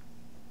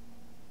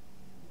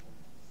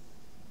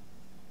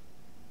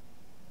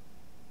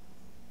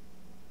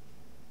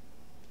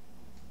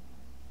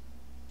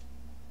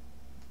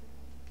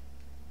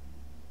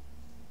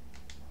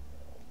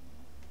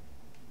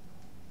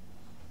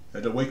 I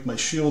had to wake my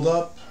shield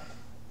up.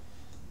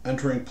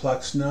 Entering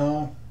Plex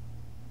now.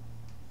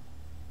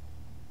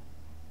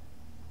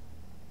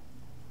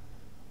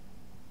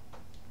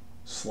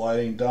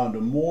 Sliding down to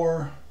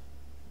more.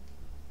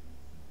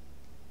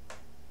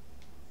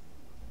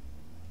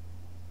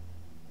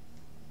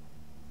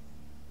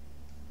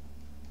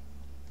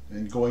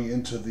 And going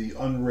into the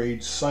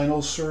Unraid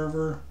Syno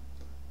server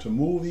to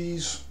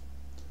movies.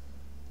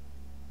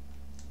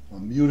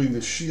 I'm muting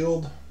the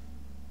shield.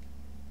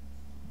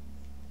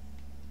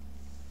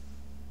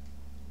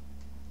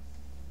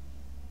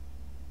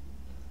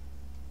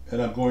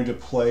 And I'm going to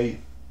play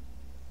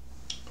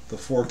the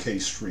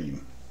 4K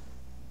stream.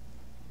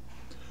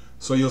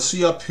 So you'll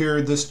see up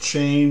here this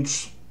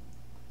change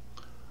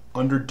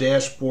under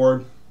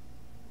dashboard.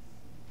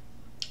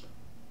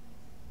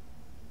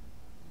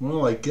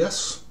 Well, I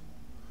guess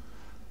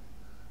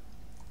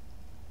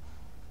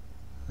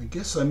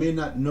I may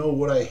not know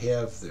what I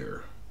have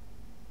there.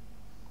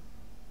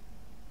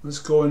 Let's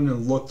go in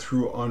and look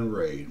through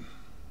Unraid.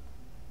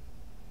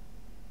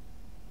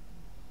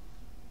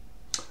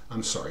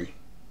 I'm sorry,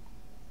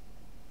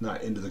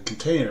 not into the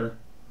container.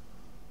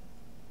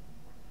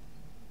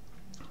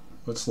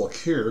 Let's look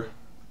here,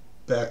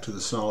 back to the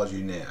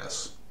Synology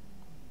NAS.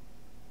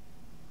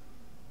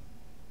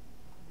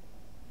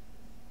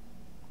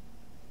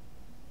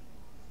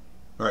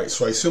 Alright,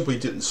 so I simply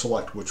didn't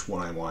select which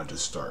one I wanted to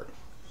start.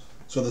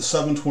 So the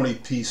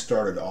 720p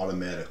started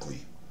automatically.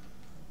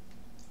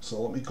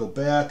 So let me go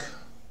back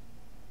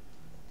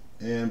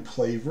and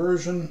play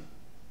version.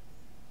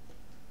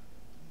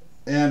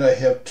 And I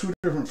have two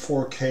different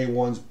 4K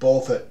ones,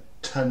 both at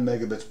 10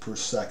 megabits per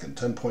second,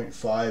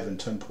 10.5 and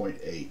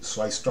 10.8.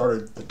 So I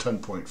started the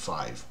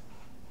 10.5.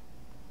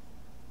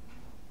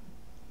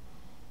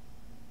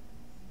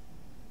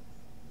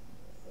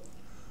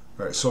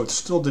 Alright, so it's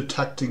still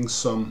detecting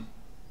some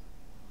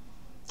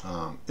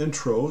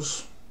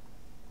intros.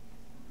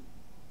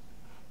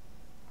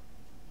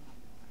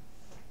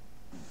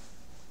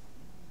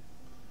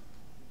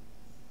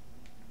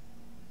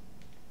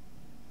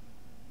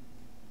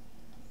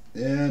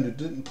 And it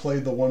didn't play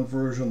the one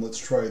version. Let's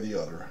try the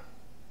other.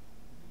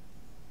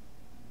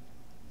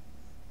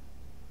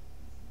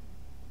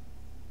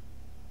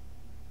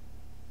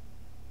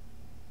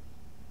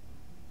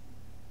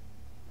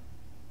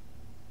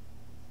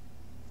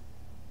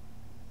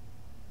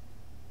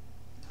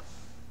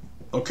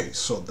 Okay,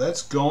 so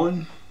that's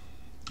going.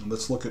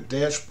 Let's look at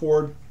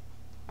dashboard.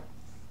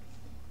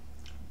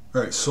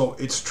 All right, so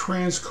it's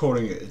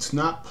transcoding it. It's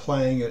not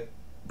playing it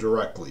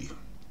directly.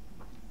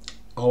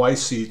 Oh, I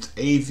see. It's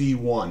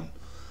AV1.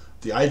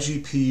 The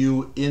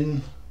iGPU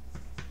in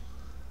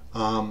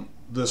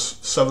this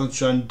 7th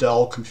gen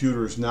Dell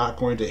computer is not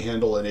going to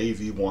handle an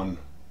AV1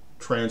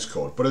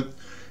 transcode. But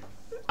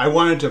I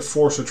wanted to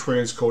force a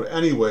transcode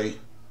anyway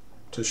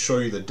to show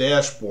you the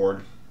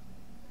dashboard.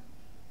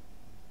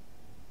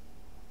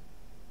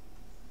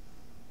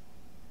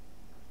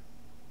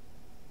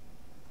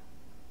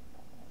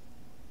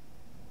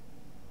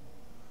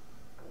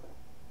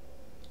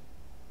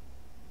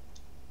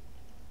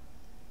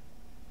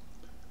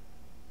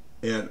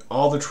 And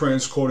all the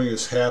transcoding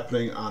is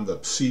happening on the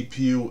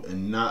CPU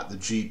and not the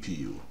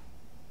GPU,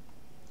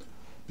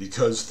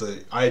 because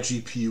the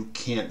iGPU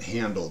can't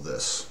handle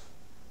this.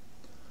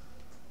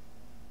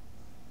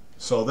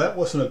 So that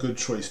wasn't a good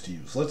choice to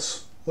use.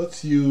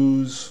 Let's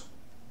use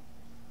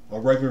a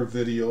regular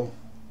video.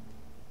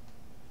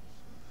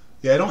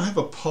 Yeah, I don't have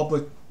a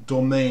public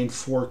domain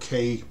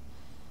 4K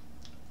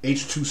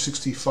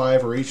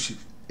H.265 or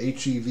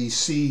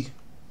HEVC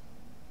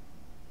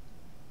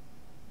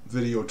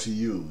video to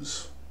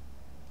use.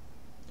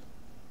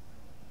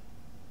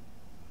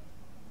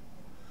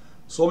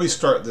 So let me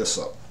start this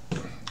up.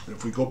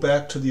 If we go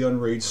back to the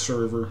Unraid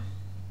server,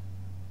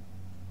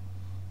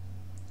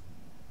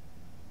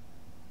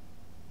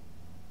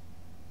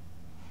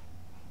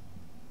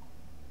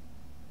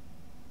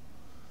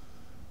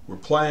 we're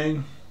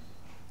playing,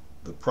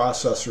 the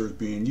processor is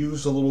being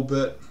used a little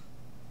bit,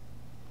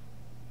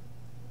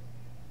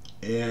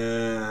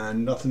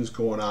 and nothing's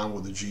going on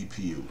with the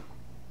GPU.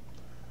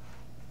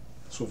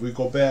 So if we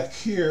go back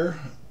here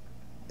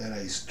and I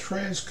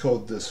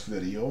transcode this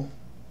video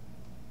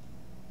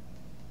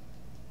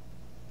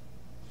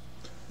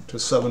to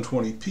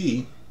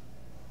 720p,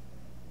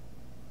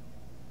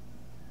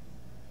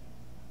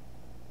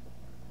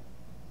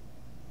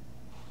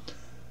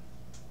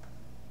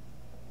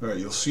 alright,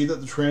 you'll see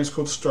that the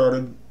transcode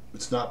started.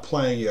 It's not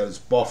playing yet, it's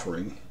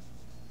buffering.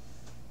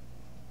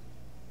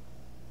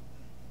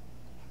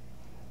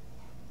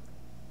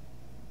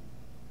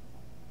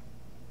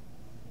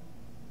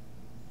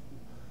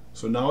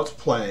 So now it's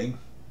playing.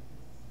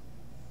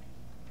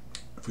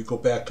 If we go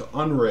back to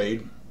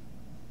Unraid,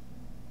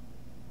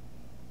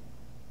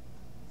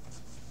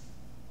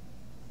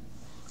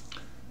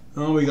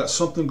 now we got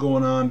something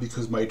going on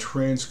because my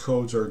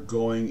transcodes are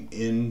going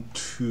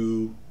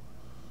into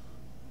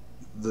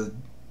the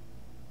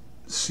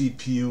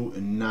CPU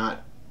and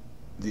not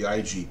the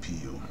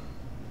iGPU.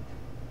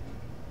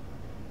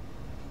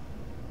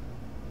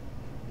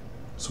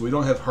 So we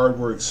don't have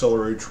hardware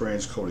accelerated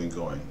transcoding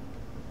going.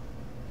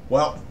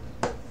 Well,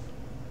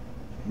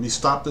 let me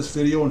stop this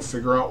video and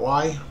figure out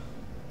why,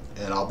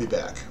 and I'll be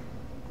back.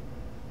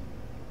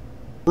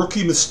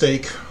 Rookie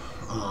mistake.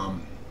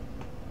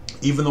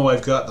 Even though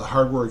I've got the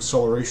hardware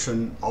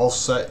acceleration all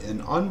set in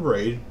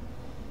Unraid,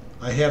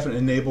 I haven't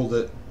enabled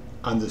it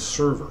on this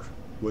server,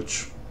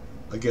 which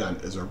again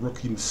is a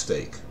rookie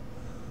mistake.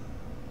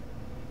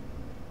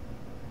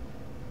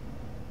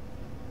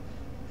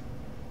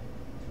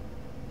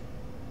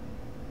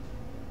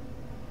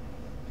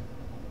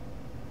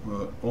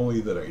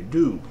 Only that I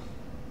do.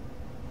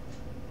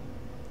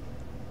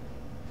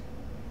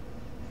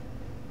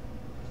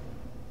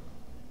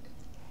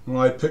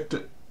 Well, I picked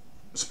it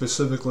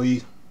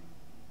specifically,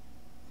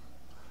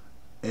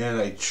 and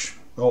I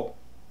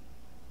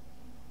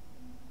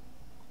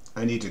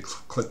need to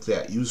click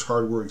that use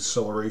hardware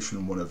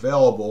acceleration when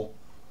available,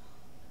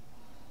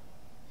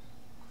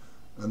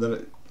 and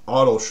then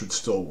auto should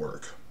still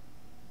work.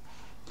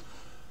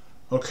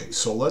 Okay,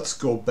 so let's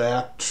go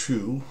back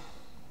to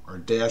our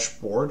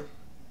dashboard.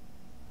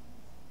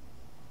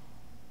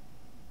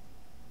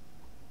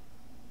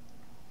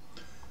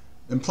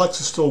 And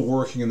Plex is still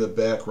working in the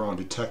background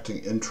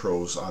detecting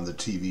intros on the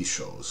TV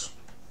shows.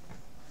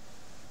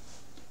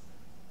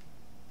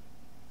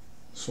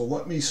 So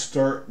let me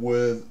start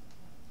with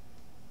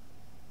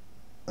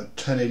a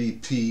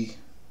 1080p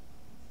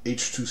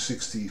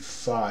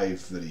H.265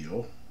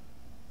 video.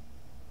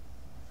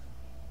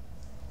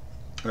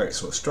 Alright,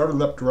 so it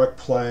started up direct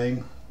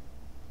playing,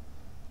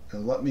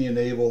 and let me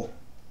enable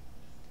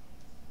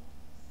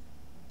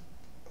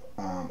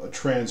a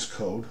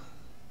transcode.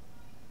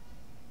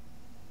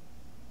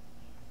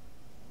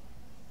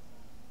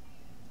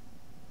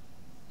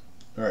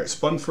 Alright,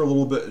 spun for a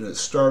little bit and it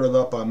started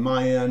up on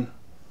my end.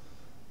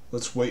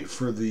 Let's wait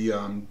for the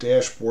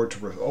dashboard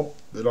to, oh,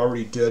 it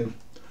already did.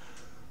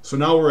 So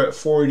now we're at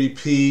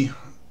 480p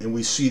and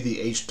we see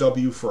the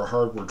HW for a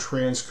hardware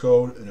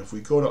transcode, and if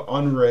we go to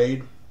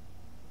Unraid,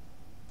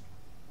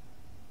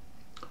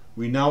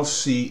 we now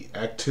see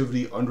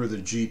activity under the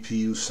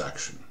GPU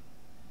section.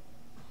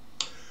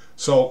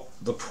 So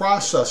the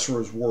processor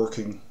is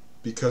working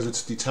because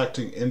it's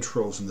detecting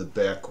intros in the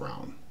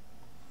background.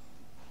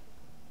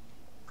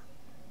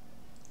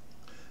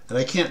 And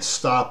I can't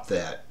stop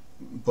that,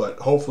 but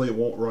hopefully it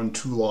won't run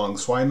too long.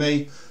 So I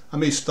may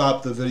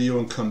stop the video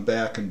and come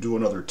back and do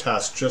another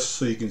test just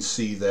so you can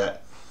see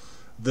that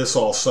this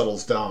all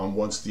settles down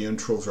once the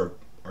intros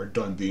are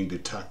done being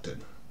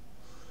detected.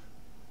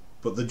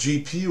 but the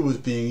GPU is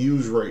being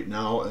used right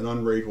now, and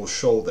Unraid will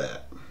show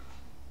that.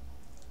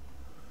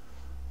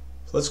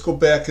 Let's go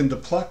back into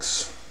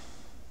Plex,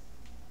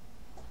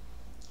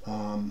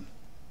 and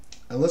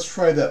let's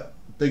try that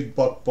big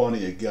buck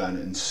bunny again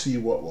and see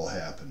what will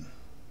happen.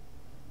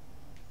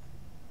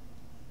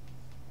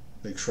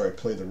 Make sure I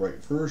play the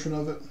right version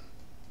of it.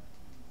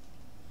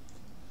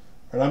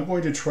 And I'm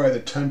going to try the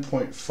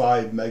 10.5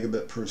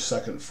 megabit per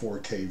second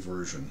 4K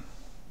version.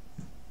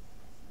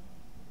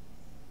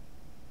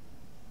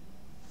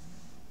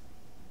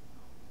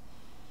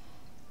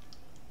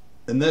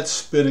 And that's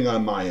spinning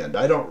on my end.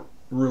 I don't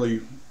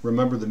really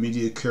remember the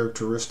media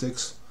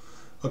characteristics.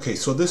 Okay,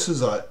 so this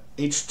is a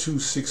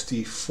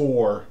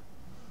H.264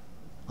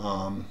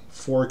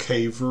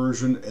 4K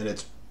version, and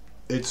it's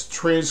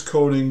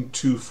transcoding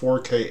to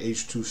 4K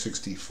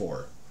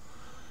H.264.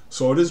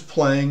 So it is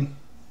playing.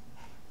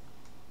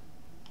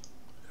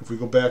 If we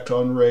go back to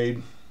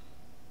Unraid,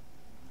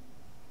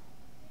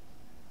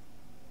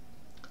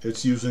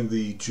 it's using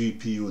the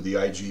GPU, the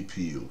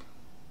iGPU.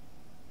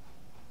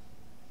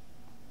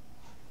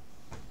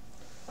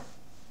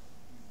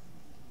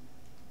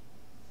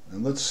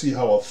 And let's see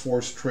how a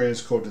forced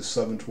transcode to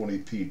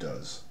 720p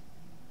does.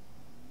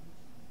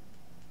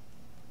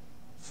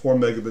 4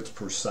 megabits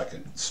per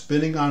second.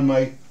 Spinning on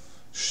my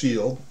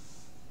shield.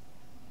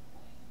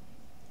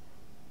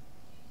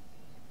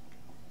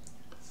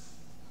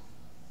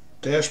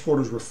 Dashboard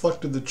has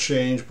reflected the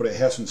change, but it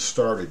hasn't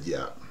started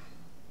yet.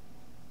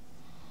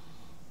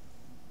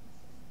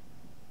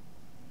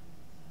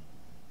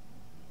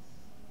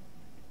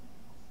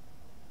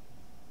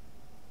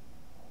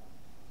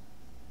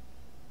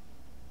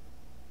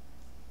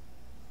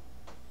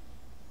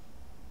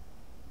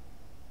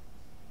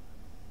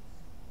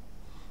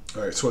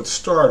 Alright, so it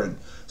started.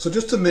 So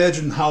just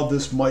imagine how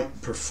this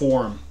might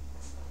perform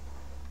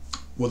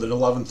with an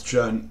 11th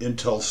gen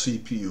Intel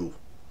CPU.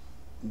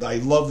 I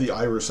love the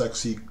Iris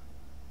Xe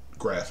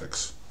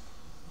graphics.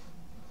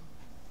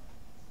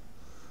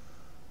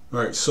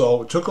 Alright,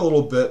 so it took a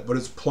little bit, but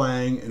it's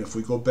playing, and if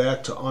we go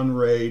back to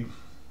Unraid,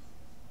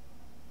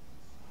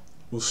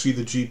 we'll see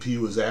the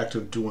GPU is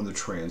active doing the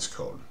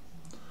transcode.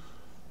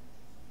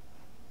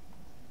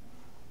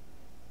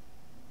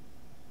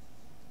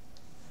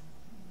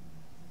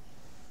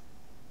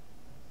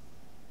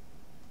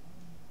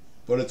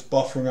 But it's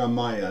buffering on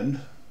my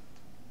end.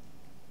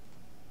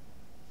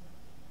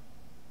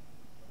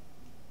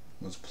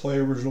 Let's play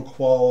original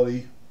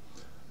quality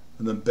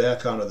and then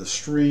back onto the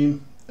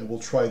stream, and we'll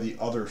try the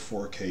other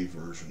 4K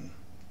version.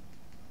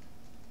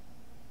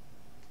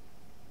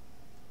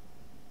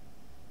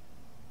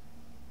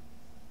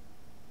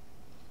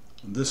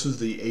 And this is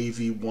the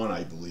AV1,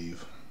 I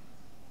believe.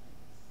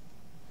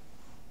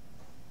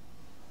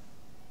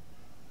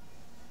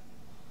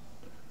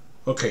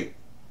 Okay,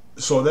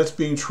 so that's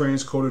being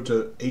transcoded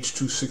to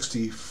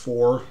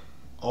H.264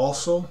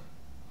 also.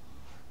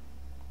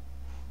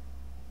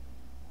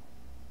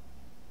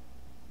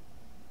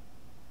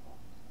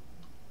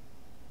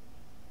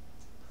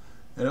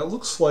 And it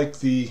looks like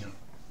I'm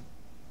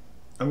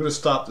going to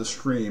stop the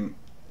stream.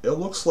 It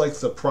looks like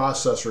the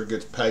processor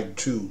gets pegged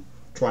too,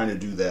 trying to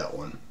do that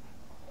one.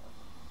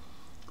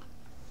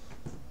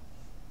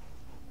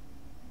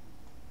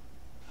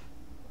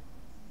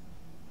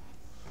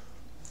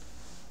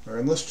 All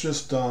right, let's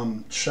just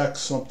check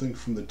something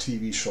from the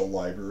TV show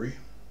library.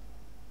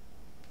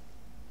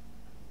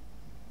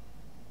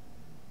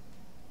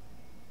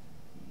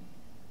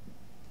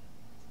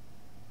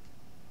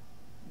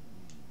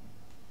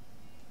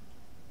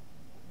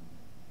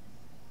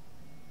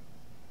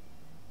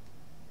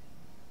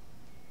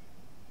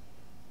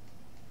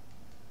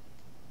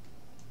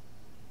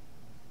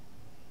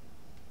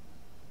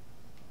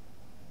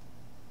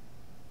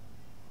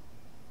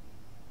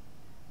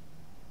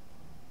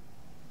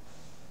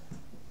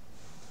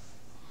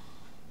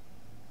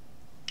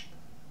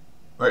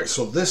 Alright,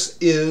 so this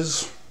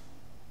is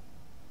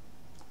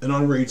an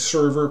Unraid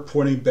server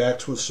pointing back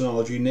to a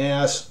Synology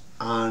NAS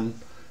on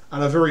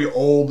a very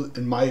old,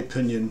 in my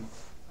opinion,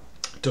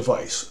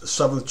 device. A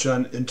 7th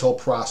gen Intel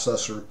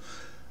processor.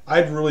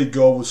 I'd really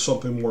go with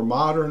something more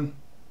modern,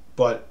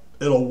 but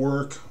it'll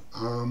work.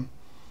 And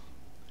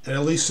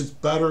at least it's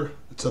better.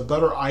 It's a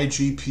better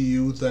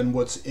iGPU than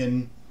what's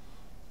in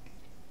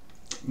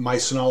my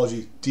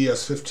Synology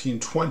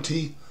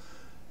DS1520.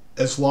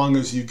 As long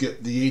as you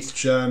get the 8th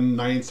gen,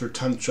 9th or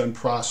 10th gen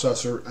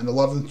processor, and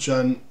 11th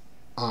gen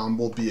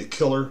will be a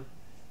killer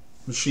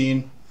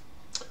machine.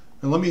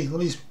 And let me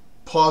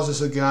pause this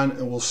again,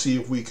 and we'll see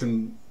if we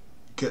can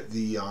get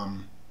the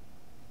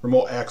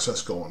remote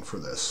access going for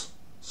this,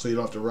 so you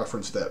don't have to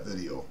reference that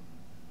video.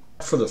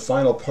 For the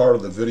final part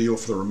of the video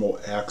for the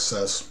remote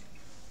access,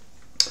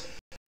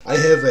 I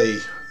have a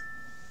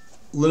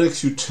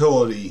Linux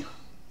utility.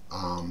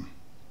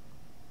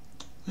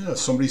 Yeah,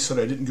 somebody said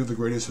I didn't give the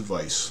greatest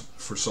advice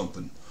for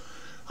something.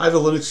 I have a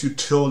Linux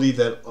utility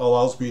that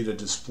allows me to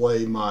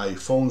display my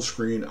phone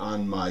screen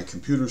on my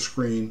computer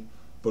screen,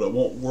 but it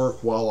won't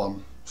work while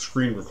I'm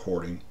screen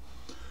recording.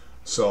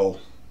 So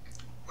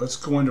let's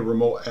go into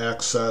remote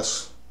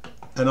access,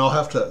 and I'll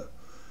have to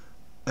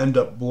end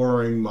up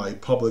blurring my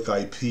public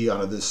IP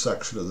out of this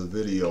section of the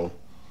video.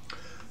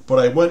 But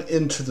I went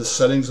into the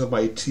settings of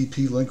my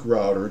TP-Link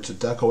router. It's a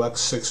Deco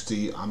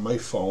X60 on my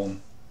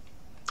phone,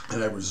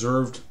 and I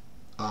reserved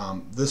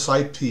this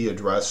IP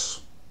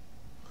address,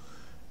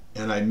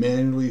 and I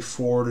manually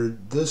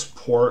forwarded this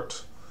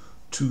port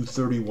to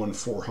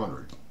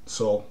 31400.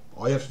 So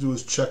all you have to do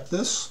is check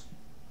this.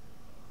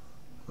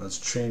 Let's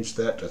change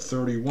that to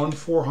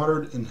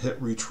 31400 and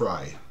hit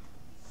retry.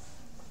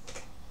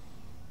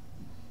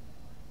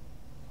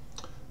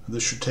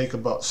 This should take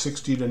about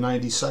 60 to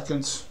 90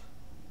 seconds.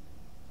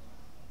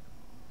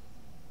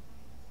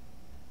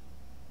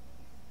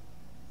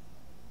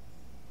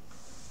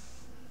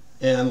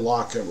 And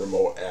lock and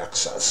remote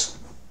access.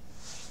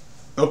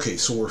 Okay,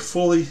 so we're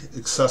fully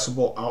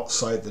accessible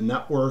outside the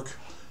network,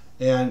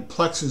 and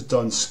Plex is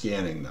done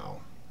scanning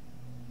now.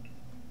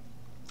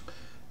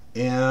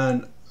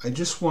 And I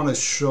just want to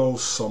show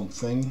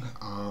something.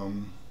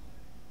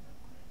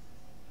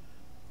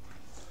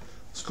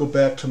 Let's go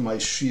back to my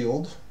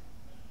Shield.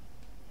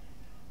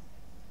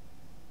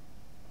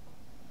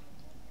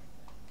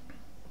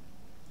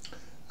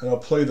 And I'll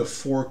play the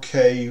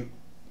 4K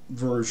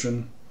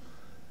version.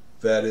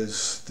 That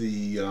is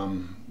the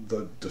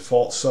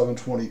default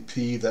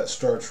 720p. That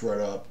starts right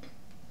up.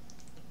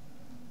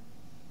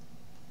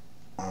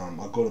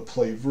 I'll go to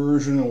play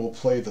version, and we'll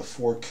play the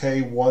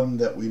 4K one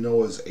that we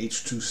know as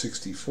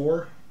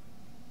H.264.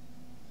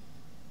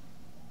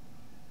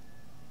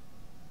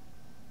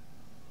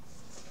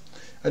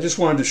 I just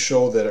wanted to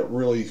show that it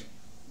really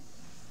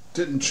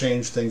didn't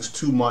change things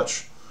too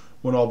much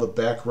when all the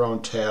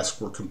background tasks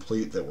were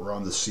complete that were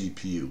on the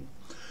CPU.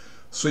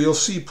 So you'll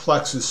see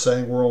Plex is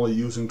saying we're only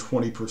using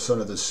 20%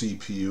 of the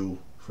CPU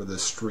for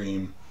this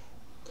stream.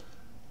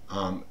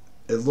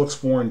 It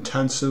looks more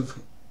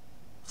intensive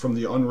from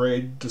the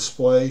Unraid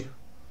display,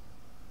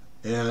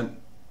 and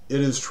it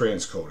is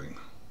transcoding.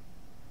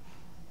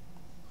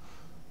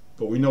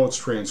 But we know it's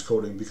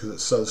transcoding because it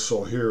says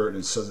so here, and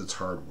it says it's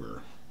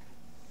hardware.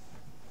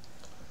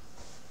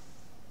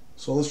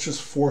 So let's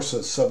just force a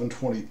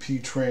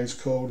 720p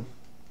transcode.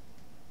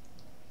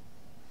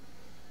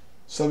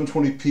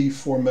 720p,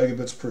 4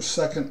 megabits per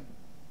second.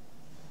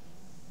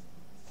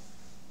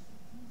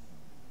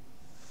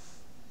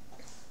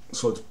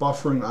 So it's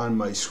buffering on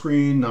my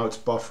screen. Now it's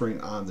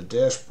buffering on the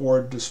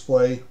dashboard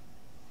display.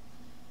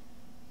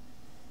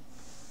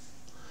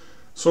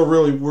 So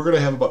really, we're going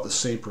to have about the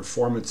same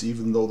performance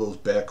even though those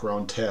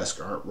background tasks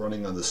aren't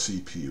running on the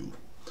CPU.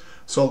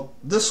 So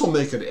this will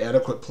make an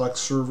adequate Plex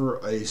server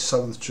a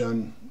 7th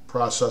gen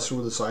processor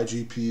with its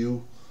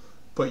iGPU,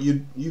 but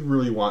you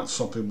really want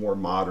something more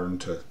modern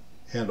to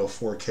handle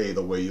 4K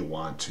the way you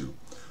want to.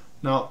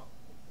 Now,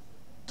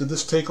 did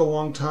this take a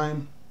long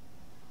time?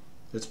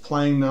 It's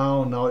playing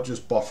now. Now it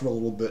just buffered a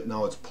little bit.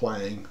 Now it's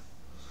playing.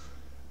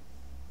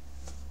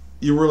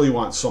 You really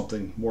want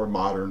something more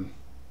modern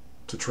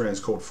to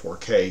transcode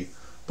 4K,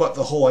 but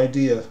the whole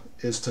idea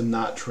is to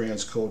not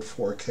transcode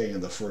 4K in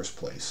the first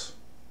place.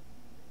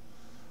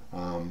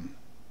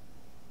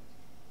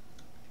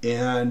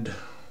 And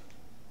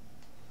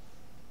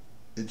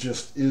it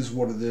just is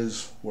what it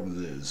is,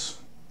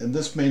 And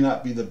this may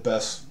not be the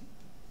best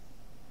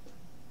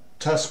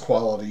test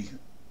quality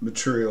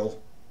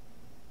material,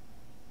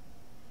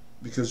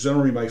 because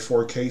generally my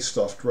 4K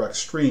stuff direct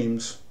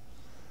streams,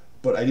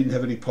 but I didn't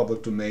have any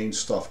public domain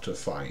stuff to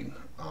find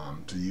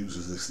to use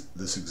as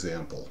this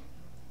example.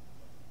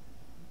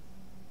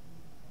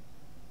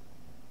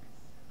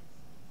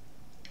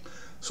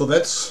 So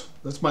that's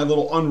my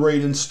little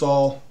Unraid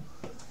install.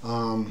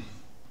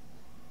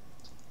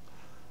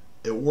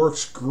 It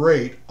works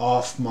great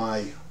off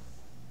my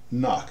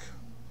NUC.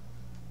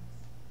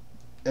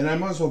 And I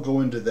might as well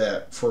go into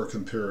that for a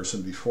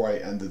comparison before I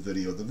end the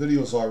video. The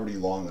video is already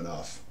long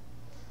enough.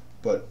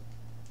 But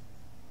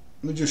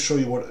let me just show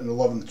you what an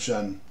 11th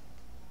gen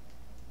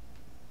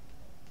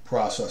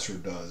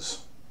processor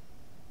does.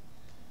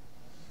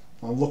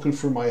 I'm looking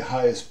for my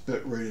highest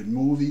bit rated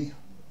movie,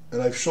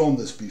 and I've shown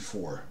this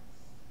before.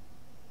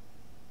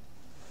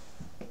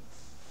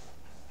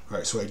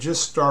 Alright, so I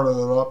just started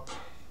it up,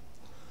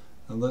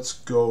 and let's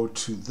go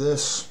to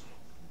this.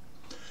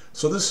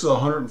 So this is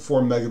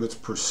 104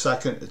 megabits per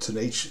second. It's an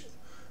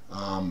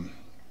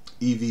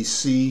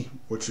EVC,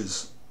 which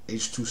is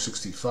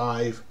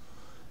H.265,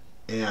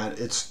 and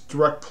it's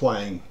direct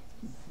playing.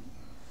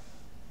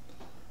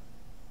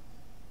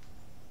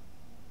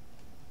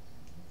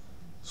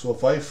 So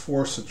if I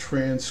force a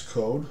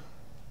transcode,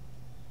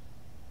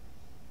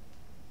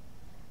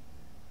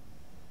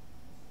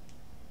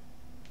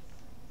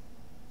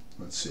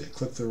 let's see, I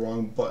clicked the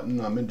wrong button.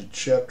 I'm into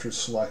chapter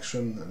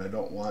selection, and I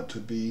don't want to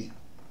be.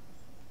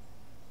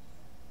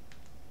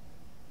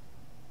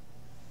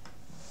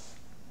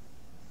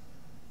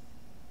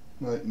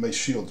 My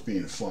shield's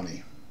being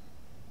funny.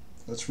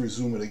 Let's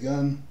resume it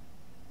again.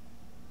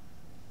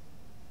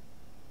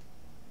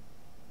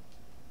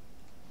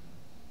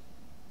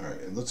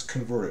 Alright, and let's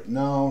convert it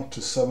now to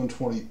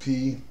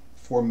 720p,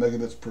 4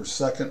 megabits per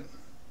second.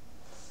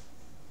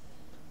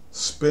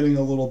 Spinning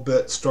a little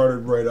bit, started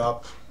right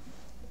up.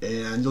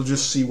 and you'll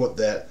just see what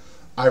that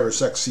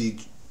Iris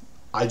Xe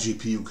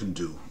iGPU can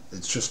do.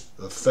 It's just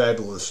a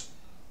fabulous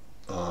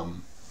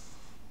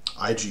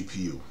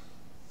iGPU.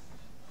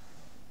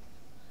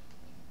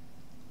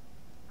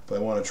 If I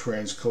want to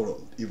transcode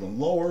it even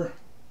lower,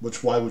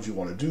 which why would you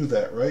want to do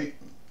that, right?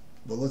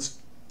 But let's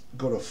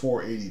go to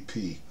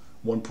 480p,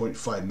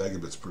 1.5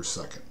 megabits per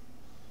second.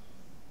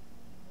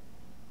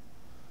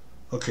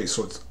 Okay,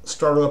 so it's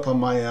started up on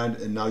my end,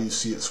 and now you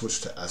see it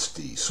switch to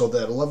SD. So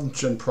that 11th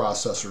gen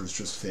processor is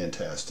just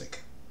fantastic.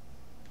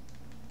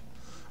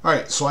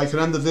 Alright, so I can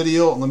end the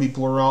video. Let me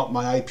blur out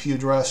my IP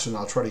address, and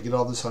I'll try to get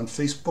all this on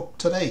Facebook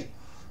today.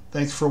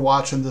 Thanks for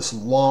watching this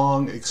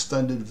long,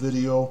 extended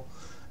video.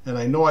 And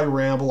I know I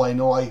ramble, I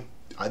know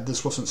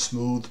this wasn't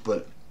smooth,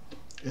 but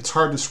it's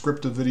hard to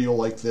script a video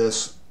like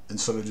this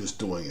instead of just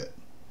doing it.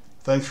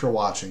 Thanks for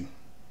watching.